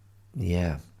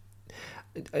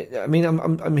mean,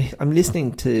 I'm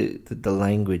listening to the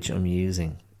language I'm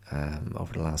using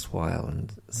over the last while,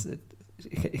 and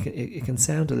it can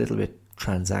sound a little bit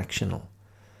transactional.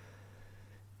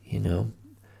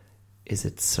 Is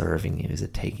it serving you? Is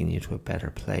it taking you to a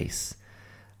better place?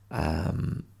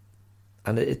 And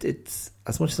it's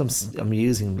as much as I'm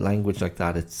using language like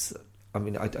that. I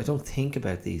don't think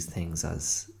about these things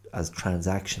as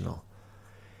transactional,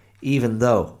 even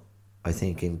though I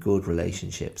think in good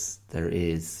relationships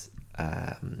there's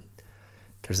an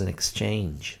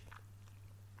exchange,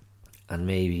 and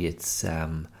maybe it's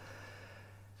that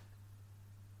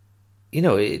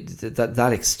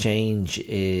exchange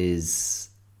is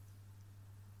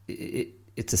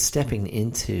it's a stepping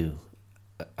into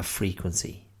a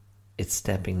frequency. It's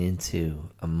stepping into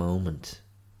a moment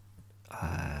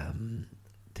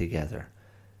together.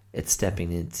 It's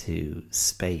stepping into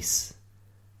space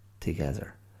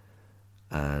together,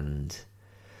 and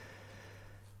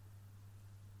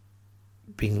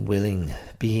being willing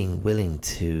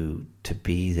to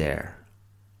be there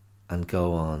and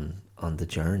go on the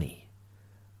journey.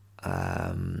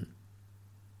 And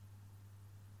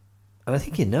I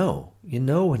think you know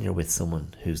when you're with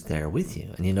someone who's there with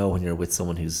you, and when you're with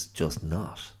someone who's just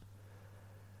not.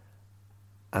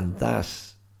 And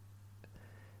that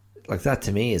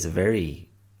to me is a very,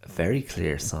 very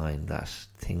clear sign that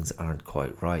things aren't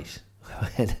quite right.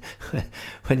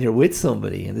 When you're with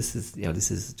somebody, and this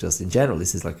is just in general,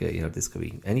 this is like this could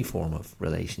be any form of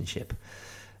relationship.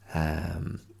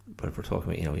 But if we're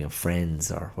talking about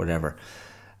friends or whatever,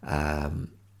 I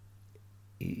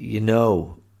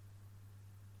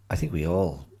think we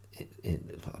all,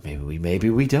 maybe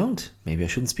we don't. Maybe I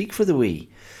shouldn't speak for the we.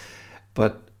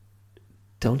 But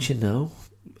don't you know?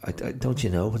 Don't you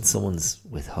know when someone's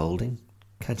withholding?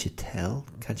 Can't you tell?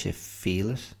 Can't you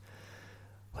feel it?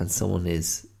 When someone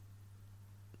is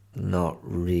not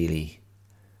really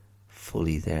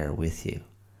fully there with you.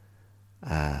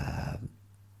 That's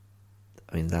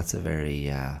a very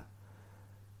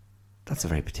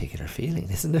particular feeling,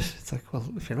 isn't it? It's like, well,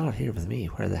 if you're not here with me,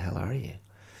 where the hell are you?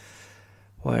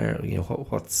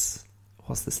 What's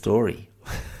the story?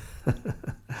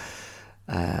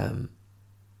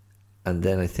 And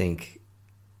then I think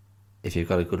if you've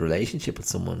got a good relationship with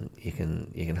someone, you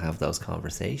can have those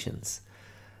conversations,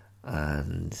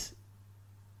 and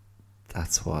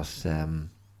that's what.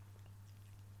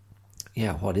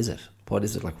 What is it? What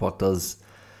is it like? What does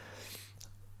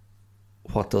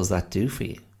that do for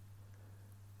you?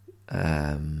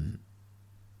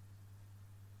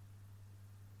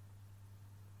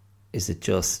 Is it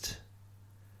just?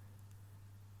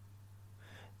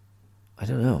 I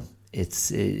don't know.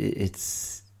 It's.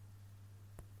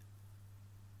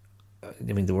 I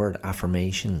mean, the word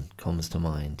affirmation comes to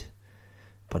mind,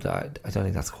 but I don't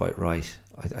think that's quite right.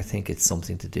 I think it's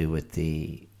something to do with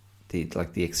the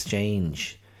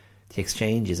exchange. The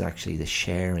exchange is actually the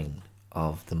sharing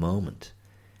of the moment.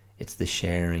 It's the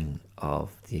sharing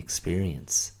of the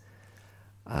experience.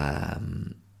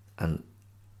 And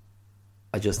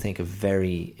I just think a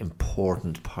very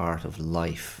important part of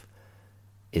life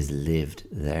is lived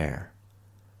there.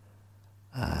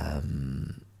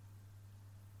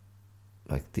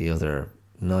 Like the other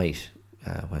night,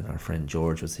 when our friend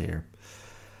George was here,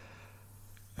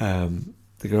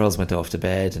 the girls went off to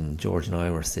bed and George and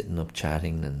I were sitting up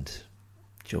chatting, and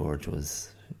George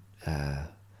was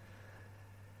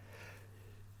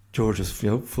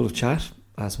full of chat,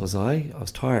 as was I. I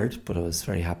was tired, but I was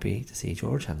very happy to see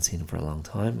George. Hadn't seen him for a long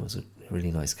time. It was a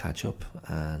really nice catch up,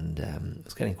 and it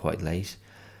was getting quite late.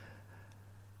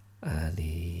 And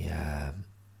he,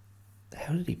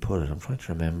 how did he put it? I'm trying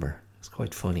to remember. It's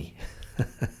quite funny.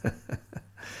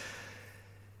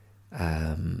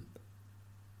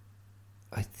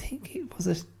 I think it was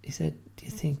it. He said, "Do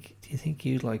you think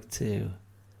you'd like to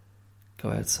go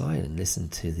outside and listen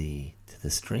to the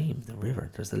stream, the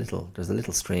river? There's a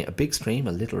little stream, a big stream,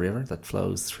 a little river that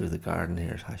flows through the garden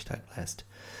here at #Blessed."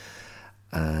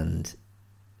 And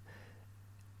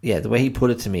yeah, the way he put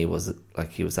it to me was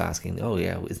like he was asking, "Oh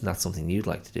yeah, isn't that something you'd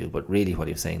like to do?" But really, what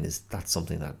he was saying is that's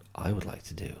something that I would like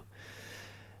to do.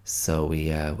 So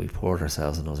we poured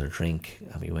ourselves another drink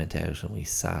and we went out and we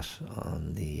sat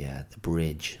on the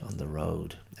bridge on the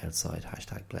road outside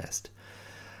 #Blessed,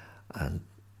 and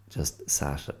just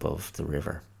sat above the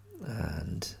river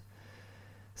and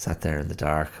sat there in the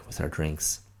dark with our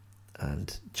drinks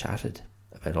and chatted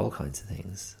about all kinds of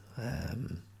things,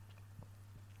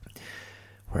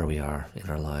 where we are in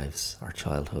our lives, our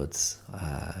childhoods,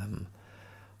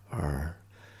 our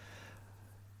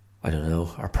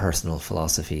personal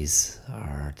philosophies,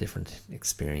 our different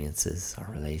experiences, our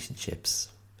relationships,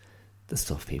 the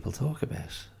stuff people talk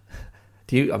about.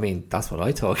 That's what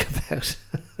I talk about.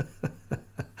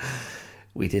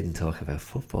 We didn't talk about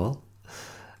football.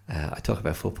 I talk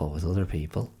about football with other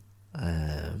people,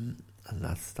 and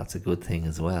that's a good thing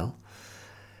as well.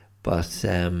 But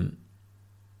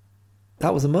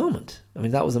that was a moment.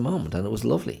 That was a moment, and it was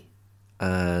lovely.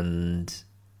 And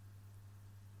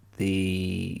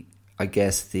the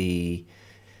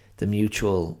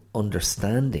mutual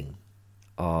understanding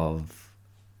of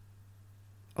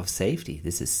safety.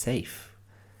 This is safe.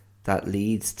 That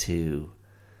leads to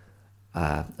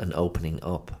an opening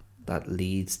up. That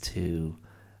leads to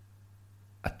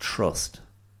a trust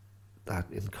that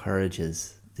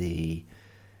encourages the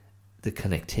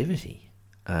connectivity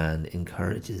and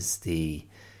encourages the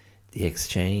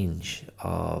exchange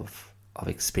of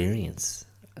experience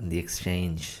and the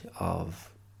exchange of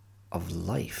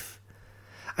life.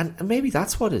 And maybe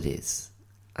that's what it is.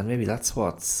 And maybe that's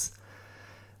what's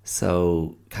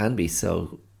can be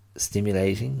so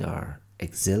stimulating or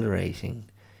exhilarating.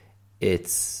 It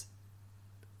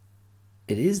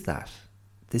is that.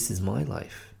 This is my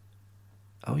life.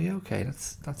 Oh yeah, okay,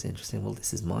 that's interesting. Well,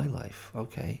 this is my life.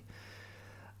 Okay.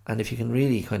 And if you can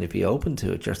really kind of be open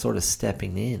to it, you're sort of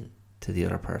stepping in to the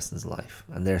other person's life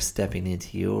and they're stepping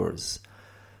into yours.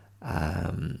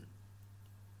 And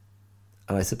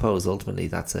I suppose ultimately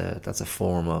that's a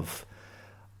form of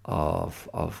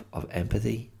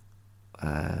empathy.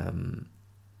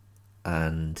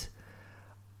 And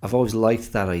I've always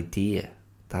liked that idea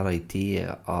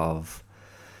of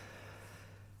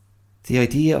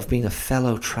being a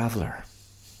fellow traveller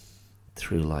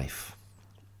through life.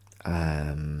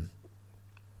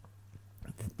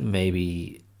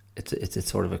 Maybe it's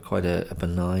sort of quite a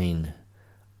benign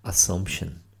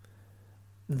assumption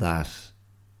that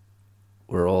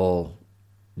we're all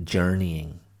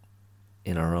journeying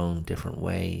in our own different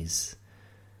ways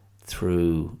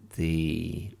through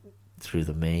the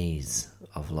maze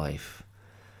of life,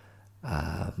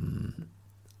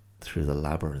 through the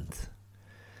labyrinth,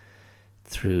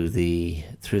 through the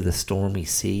stormy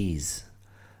seas,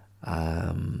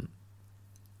 and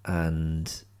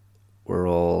we're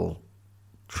all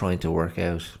trying to work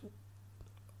out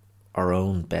our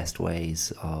own best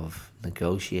ways of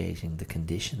negotiating the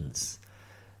conditions,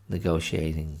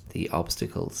 negotiating the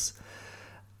obstacles.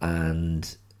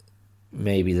 And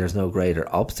maybe there's no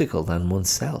greater obstacle than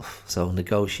oneself. So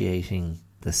negotiating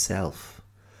the self.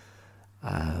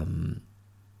 And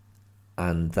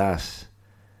that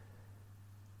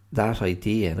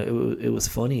idea, and it was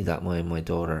funny that my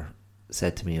daughter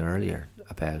said to me earlier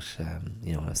about, I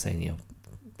was saying,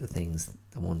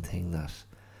 the one thing that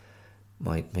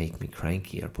might make me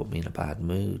cranky or put me in a bad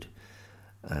mood.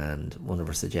 And one of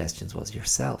her suggestions was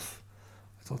yourself.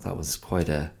 I thought that was quite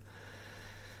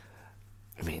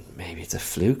maybe it's a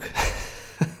fluke.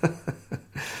 I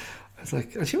was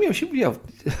like, she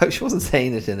wasn't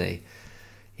saying it in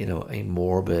a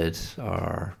morbid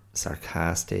or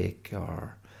sarcastic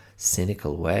or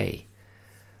cynical way.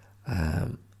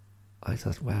 I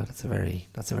thought, wow, that's a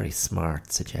very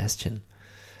smart suggestion.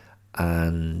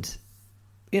 And,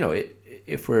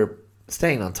 if we're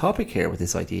staying on topic here with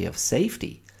this idea of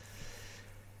safety,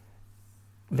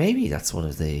 maybe that's one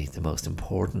of the most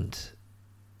important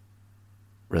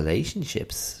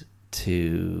relationships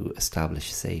to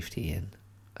establish safety in.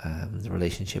 The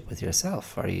relationship with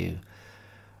yourself. Are you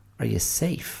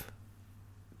safe?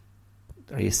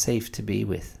 Are you safe to be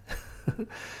with? I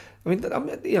mean,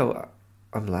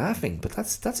 I'm laughing, but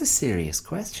that's a serious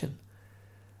question.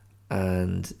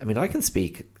 And I mean, I can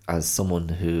speak as someone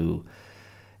who,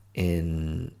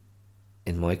 in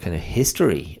my kind of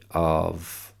history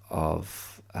of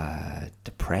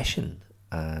depression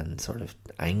and sort of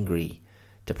angry,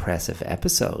 depressive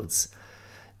episodes,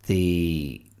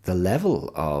 the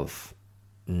level of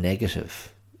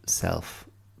negative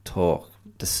self-talk,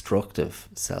 destructive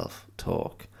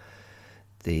self-talk,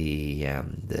 the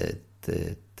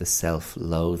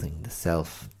self-loathing, the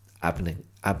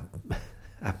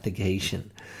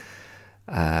self-abnegation,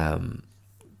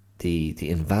 the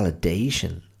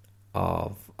invalidation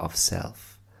of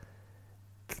self.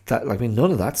 That, like, I mean,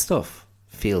 none of that stuff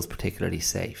feels particularly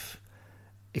safe.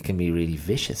 It can be really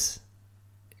vicious.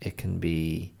 It can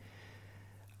be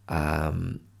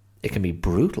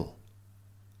brutal,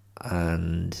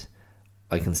 and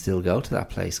I can still go to that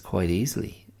place quite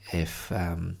easily if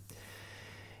the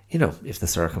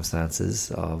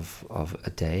circumstances of a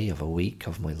day, of a week,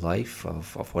 of my life,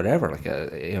 of whatever,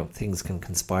 things can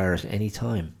conspire at any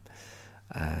time,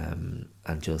 and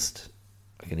just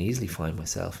I can easily find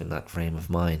myself in that frame of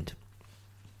mind.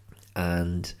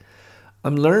 And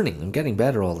I'm getting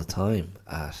better all the time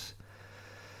at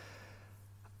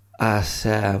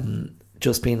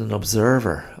just being an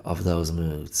observer of those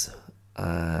moods,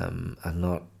 and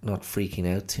not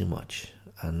freaking out too much,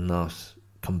 and not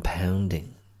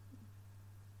compounding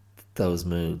those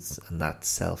moods and that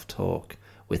self-talk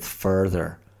with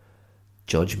further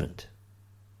judgment,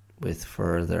 with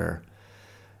further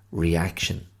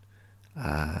reaction.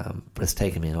 But it's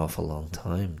taken me an awful long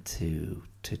time to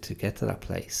get to that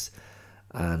place.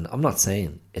 And I'm not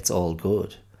saying it's all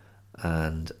good.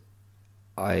 And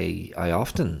I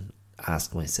often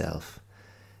ask myself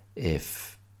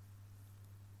if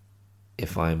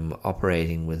I'm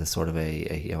operating with a sort of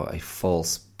a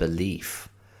false belief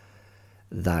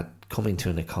that coming to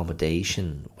an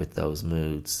accommodation with those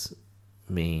moods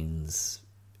means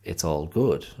it's all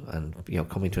good, and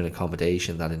coming to an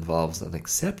accommodation that involves an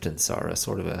acceptance or a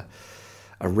sort of a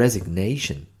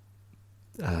resignation,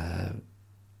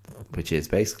 which is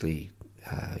basically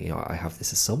I have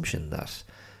this assumption that,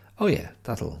 oh yeah,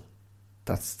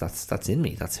 that's in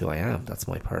me, that's who I am, that's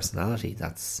my personality,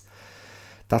 that's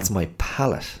my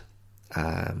palette,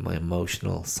 my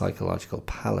emotional, psychological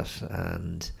palette,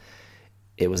 and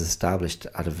it was established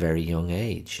at a very young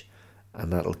age,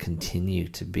 and that'll continue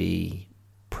to be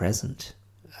present.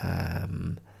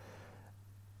 I'm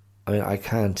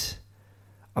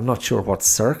not sure what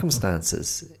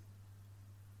circumstances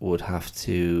would have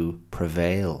to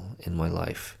prevail in my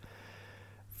life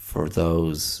for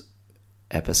those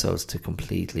episodes to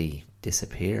completely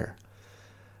disappear.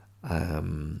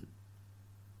 I'm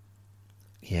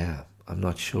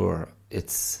not sure.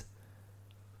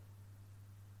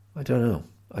 I don't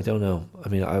know. I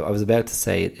mean, I was about to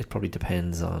say it probably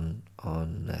depends on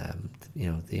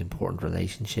the important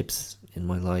relationships in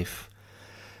my life,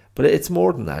 but it's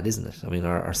more than that, isn't it? I mean,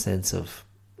 our sense of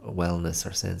wellness,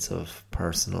 our sense of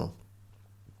personal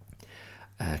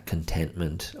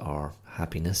contentment or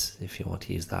happiness, if you want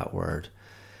to use that word,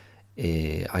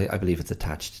 I believe it's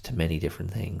attached to many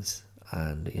different things,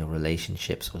 and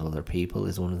relationships with other people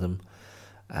is one of them.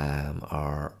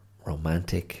 Our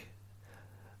romantic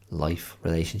life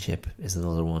relationship is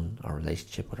another one. Our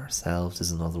relationship with ourselves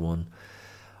is another one.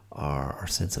 Our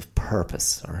sense of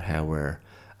purpose, or how we're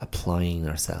applying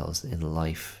ourselves in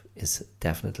life, is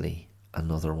definitely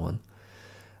another one.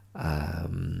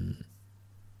 And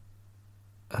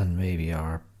maybe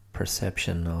our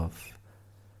perception of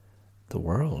the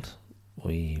world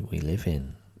we live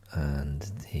in, and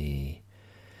the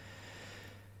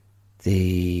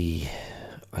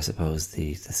I suppose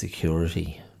the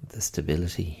security, the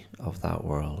stability of that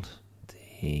world,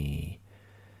 the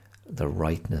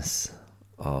rightness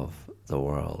of the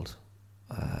world.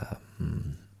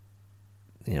 And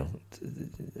I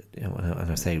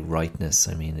say rightness,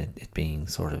 I mean it being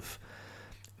sort of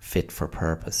fit for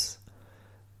purpose,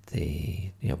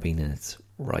 being in its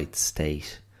right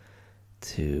state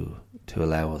to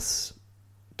allow us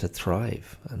to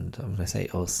thrive. And when I say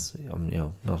us,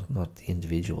 not the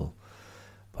individual,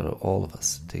 but all of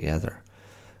us together.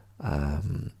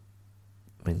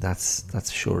 I mean,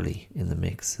 that's surely in the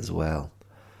mix as well.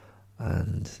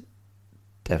 And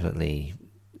definitely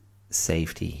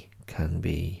safety can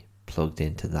be plugged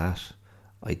into that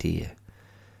idea.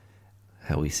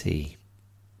 How we see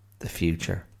the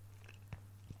future.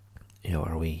 You know,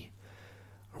 are we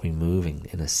moving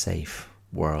in a safe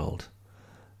world?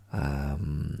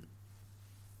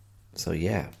 So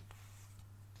yeah,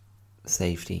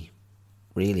 safety.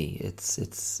 Really, it's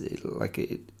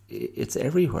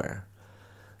everywhere.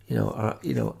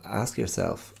 Ask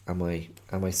yourself: Am I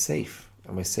safe?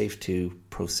 Am I safe to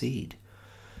proceed?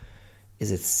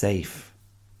 Is it safe?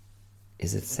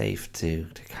 Is it safe to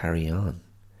carry on?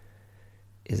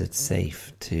 Is it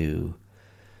safe to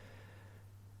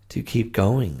keep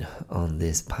going on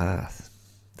this path,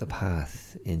 the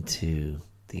path into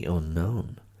the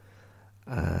unknown?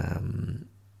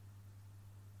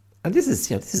 And this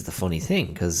is the funny thing,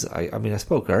 because I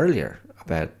spoke earlier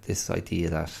about this idea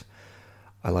that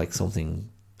I like something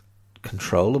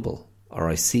controllable, or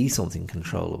I see something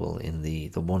controllable in the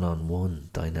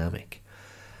one-on-one dynamic,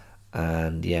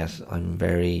 and yet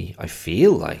I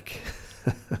feel like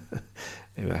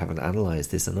maybe I haven't analysed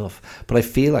this enough, but I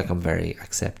feel like I'm very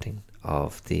accepting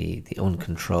of the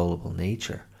uncontrollable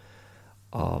nature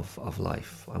of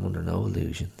life. I'm under no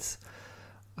illusions.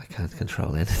 I can't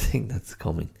control anything that's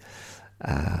coming.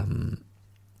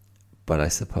 But I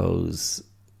suppose,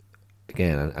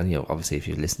 again, and obviously if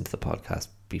you've listened to the podcast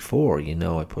before,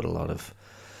 I put a lot of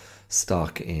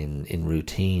stock in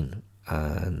routine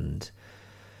and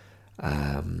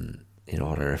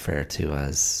what I refer to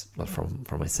as, well,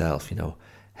 for myself,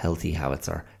 healthy habits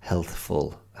or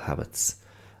healthful habits.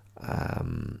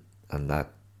 And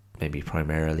that maybe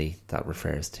primarily that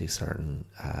refers to certain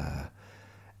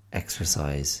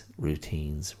exercise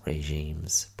routines,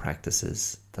 regimes,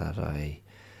 practices that I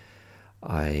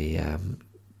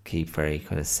keep very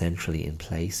kind of centrally in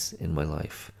place in my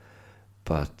life.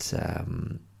 But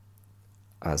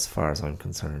as far as I'm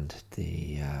concerned,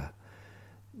 the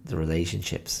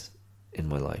relationships in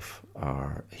my life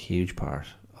are a huge part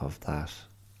of that.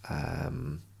 A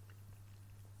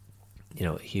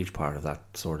huge part of that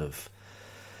sort of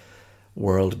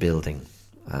world building,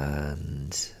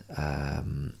 and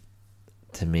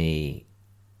to me,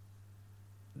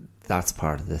 that's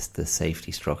part of the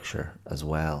safety structure as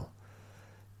well.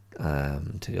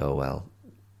 To go, well,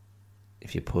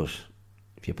 if you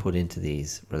put into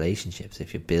these relationships,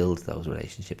 if you build those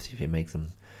relationships, if you make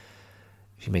them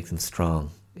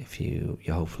strong, if you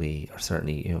hopefully, or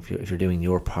certainly, if you're doing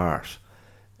your part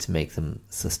to make them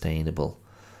sustainable,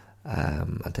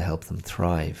 and to help them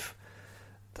thrive,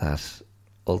 that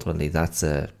ultimately that's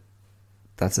a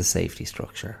safety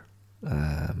structure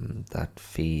that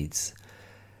feeds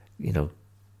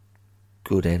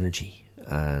good energy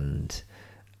and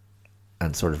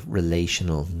sort of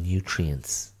relational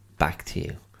nutrients back to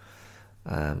you,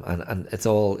 and it's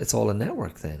all a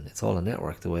network. Then it's all a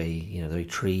network. The way the way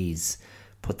trees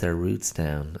put their roots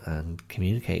down and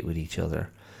communicate with each other.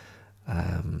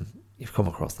 You've come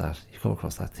across that. You've come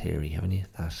across that theory, haven't you?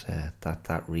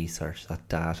 That research, that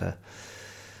data.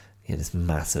 This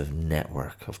massive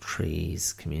network of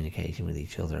trees communicating with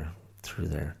each other through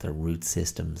their root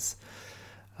systems.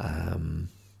 I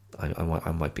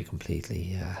might be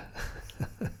completely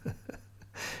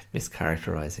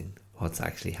mischaracterizing what's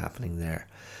actually happening there,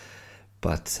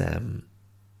 but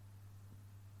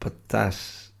that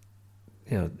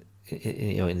in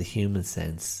the human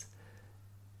sense,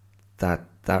 that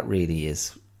really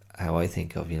is how I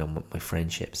think of my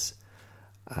friendships.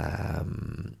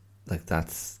 Like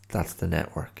that's the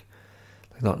network,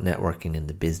 like not networking in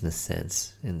the business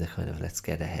sense, in the kind of let's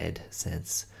get ahead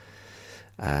sense,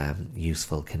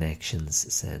 useful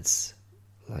connections sense,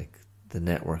 like the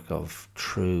network of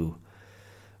true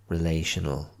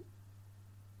relational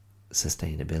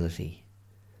sustainability.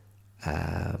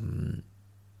 And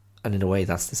in a way,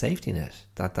 that's the safety net.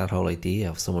 That whole idea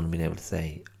of someone being able to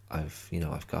say, I've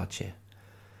got you,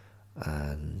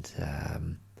 and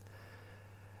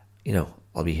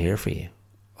I'll be here for you,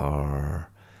 or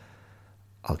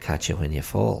I'll catch you when you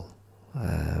fall.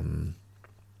 That's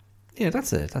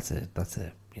a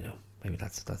maybe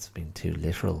that's being too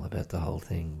literal about the whole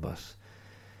thing, but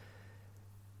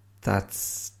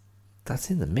that's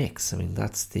in the mix. I mean,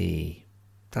 that's the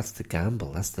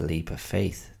gamble. That's the leap of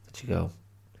faith that you go,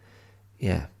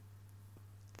 yeah,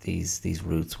 these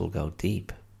roots will go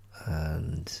deep,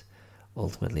 and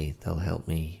ultimately they'll help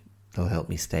me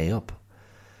stay up.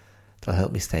 They'll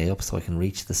help me stay up so I can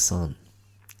reach the sun.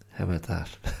 How about that?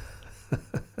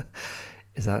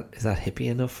 Is that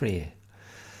hippie enough for you?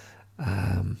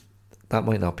 That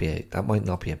might not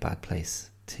be a bad place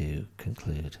to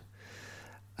conclude.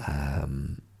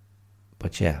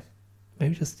 But yeah,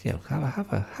 maybe just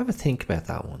have a think about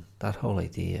that one. That whole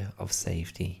idea of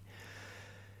safety.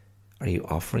 Are you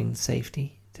offering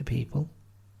safety to people?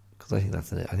 Because I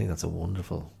think that's a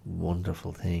wonderful,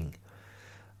 wonderful thing.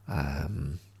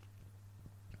 And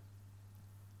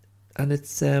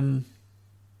it's I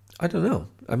don't know.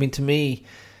 I mean, to me,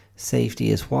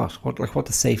 safety is what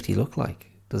does safety look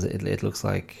like? Does it looks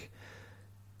like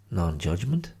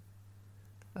non-judgment?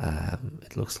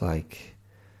 It looks like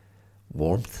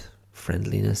warmth,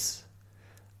 friendliness,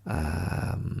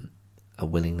 a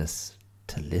willingness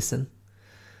to listen.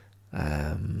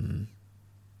 I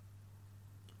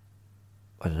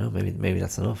don't know, maybe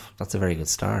that's enough. That's a very good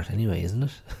start anyway, isn't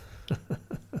it?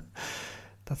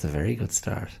 That's a very good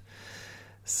start.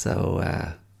 So,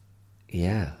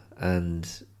 yeah, and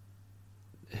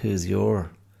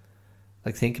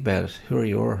think about it, who are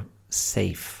your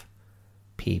safe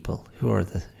people? Where are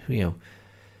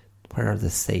the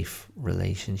safe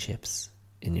relationships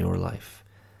in your life?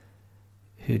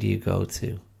 Who do you go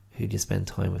to? Who do you spend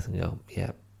time with and go,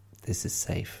 yeah, this is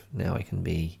safe. Now I can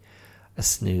be a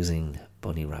snoozing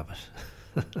bunny rabbit.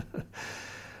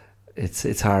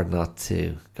 It's hard not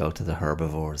to go to the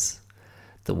herbivores,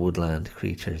 the woodland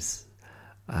creatures.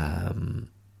 I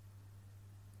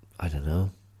don't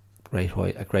know.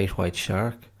 A great white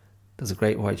shark. Does a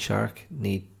great white shark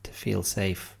need to feel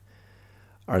safe?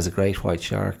 Or is a great white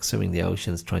shark swimming the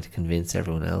oceans trying to convince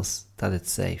everyone else that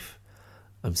it's safe?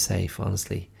 I'm safe,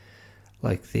 honestly.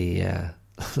 Like the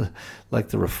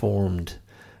reformed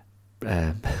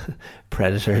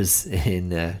predators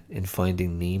in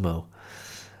Finding Nemo.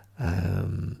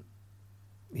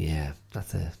 Yeah,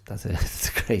 that's a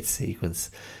great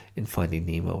sequence in Finding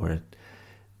Nemo where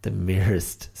the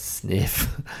merest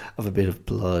sniff of a bit of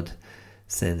blood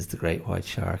sends the great white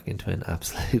shark into an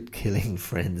absolute killing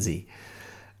frenzy.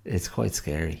 It's quite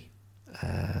scary.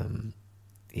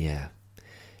 Yeah.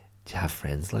 Do you have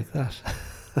friends like that?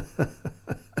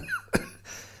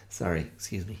 Sorry,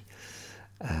 excuse me.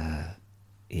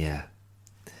 Yeah.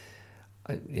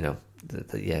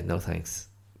 Yeah, no thanks.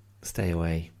 Stay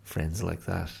away. Friends like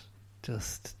that.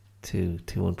 Just too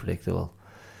unpredictable.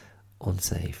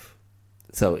 Unsafe.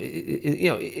 So,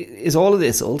 is all of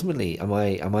this ultimately, am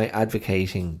I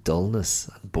advocating dullness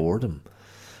and boredom?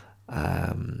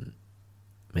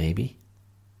 Maybe.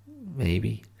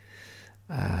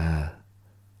 I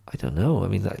don't know. I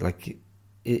mean,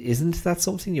 isn't that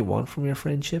something you want from your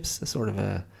friendships? A sort of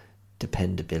a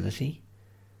dependability?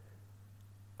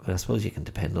 I mean, I suppose you can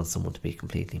depend on someone to be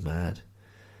completely mad.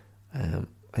 I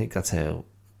think that's how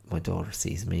my daughter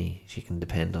sees me. She can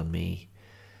depend on me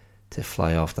to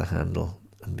fly off the handle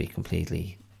and be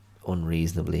completely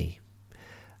unreasonably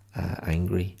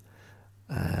angry,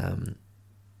 and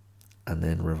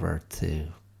then revert to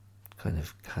kind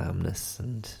of calmness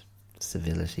and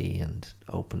civility and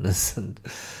openness and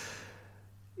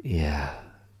yeah.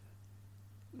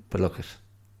 But look,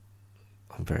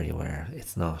 I'm very aware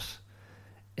it's not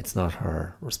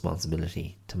her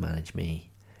responsibility to manage me.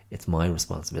 It's my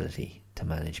responsibility to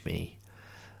manage me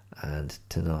and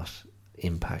to not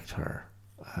impact her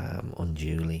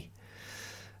unduly,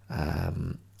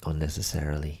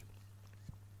 unnecessarily.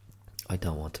 I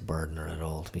don't want to burden her at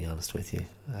all, to be honest with you.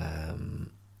 I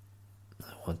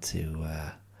want to...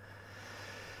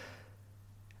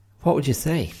 what would you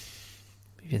say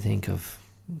if you think of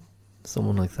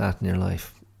someone like that in your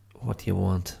life? What do you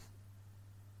want?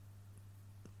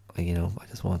 I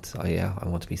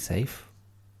want to be safe.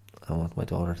 I want my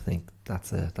daughter to think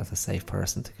that's a safe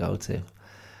person to go to.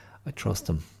 I trust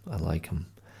him. I like him.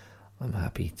 I'm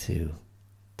happy to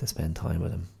spend time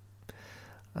with him.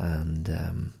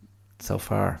 And so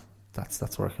far,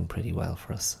 that's working pretty well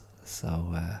for us.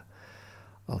 So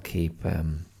I'll keep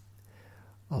trying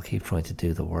to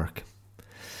do the work.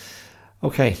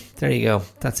 Okay, there you go.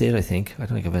 That's it. I think I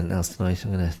don't think I've anything else tonight.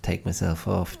 I'm going to take myself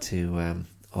off to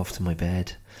my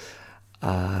bed,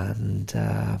 and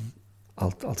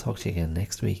I'll talk to you again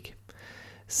next week.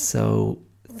 So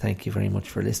thank you very much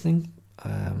for listening.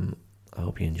 I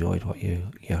hope you enjoyed what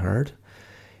you heard.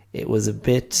 It was a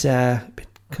bit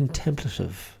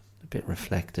contemplative, a bit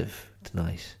reflective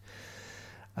tonight.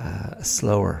 A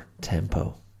slower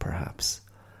tempo, perhaps,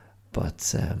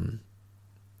 but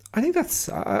I think that's.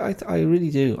 I really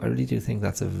do think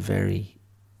that's a very,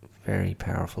 very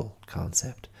powerful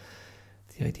concept.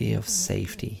 The idea of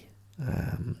safety,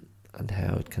 and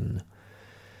how it can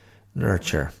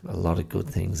nurture a lot of good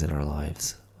things in our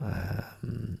lives,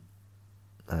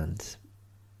 and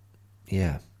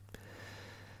yeah,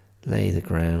 lay the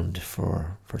ground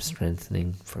for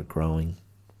strengthening, for growing,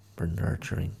 for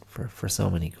nurturing, for so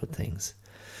many good things.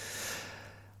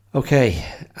 Okay,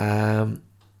 I'm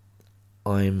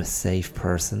a safe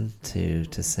person to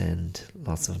send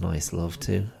lots of nice love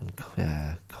to, and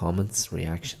comments,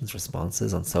 reactions,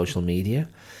 responses on social media,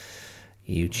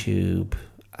 YouTube,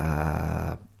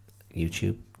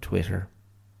 Twitter,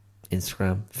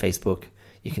 Instagram, Facebook.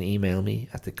 You can email me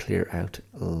at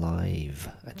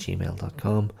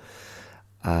theclearoutlive@gmail.com.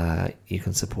 You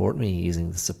can support me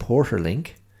using the supporter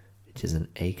link, which is an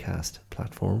Acast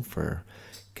platform for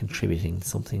contributing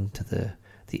something to the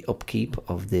upkeep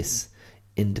of this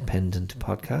independent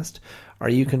podcast, or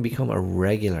you can become a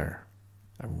regular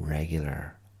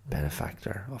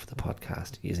benefactor of the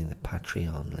podcast using the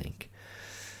Patreon link.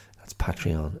 That's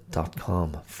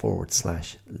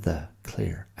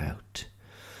patreon.com/theclearout.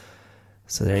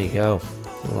 So there you go.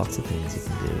 Lots of things you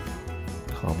can do.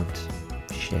 Comment,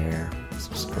 share,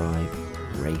 subscribe,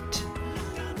 rate,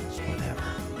 whatever.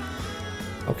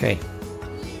 Okay.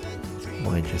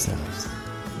 Mind yourselves.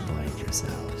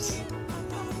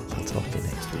 I'll talk to you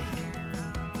next week.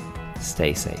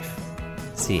 Stay safe.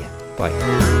 See ya. Bye.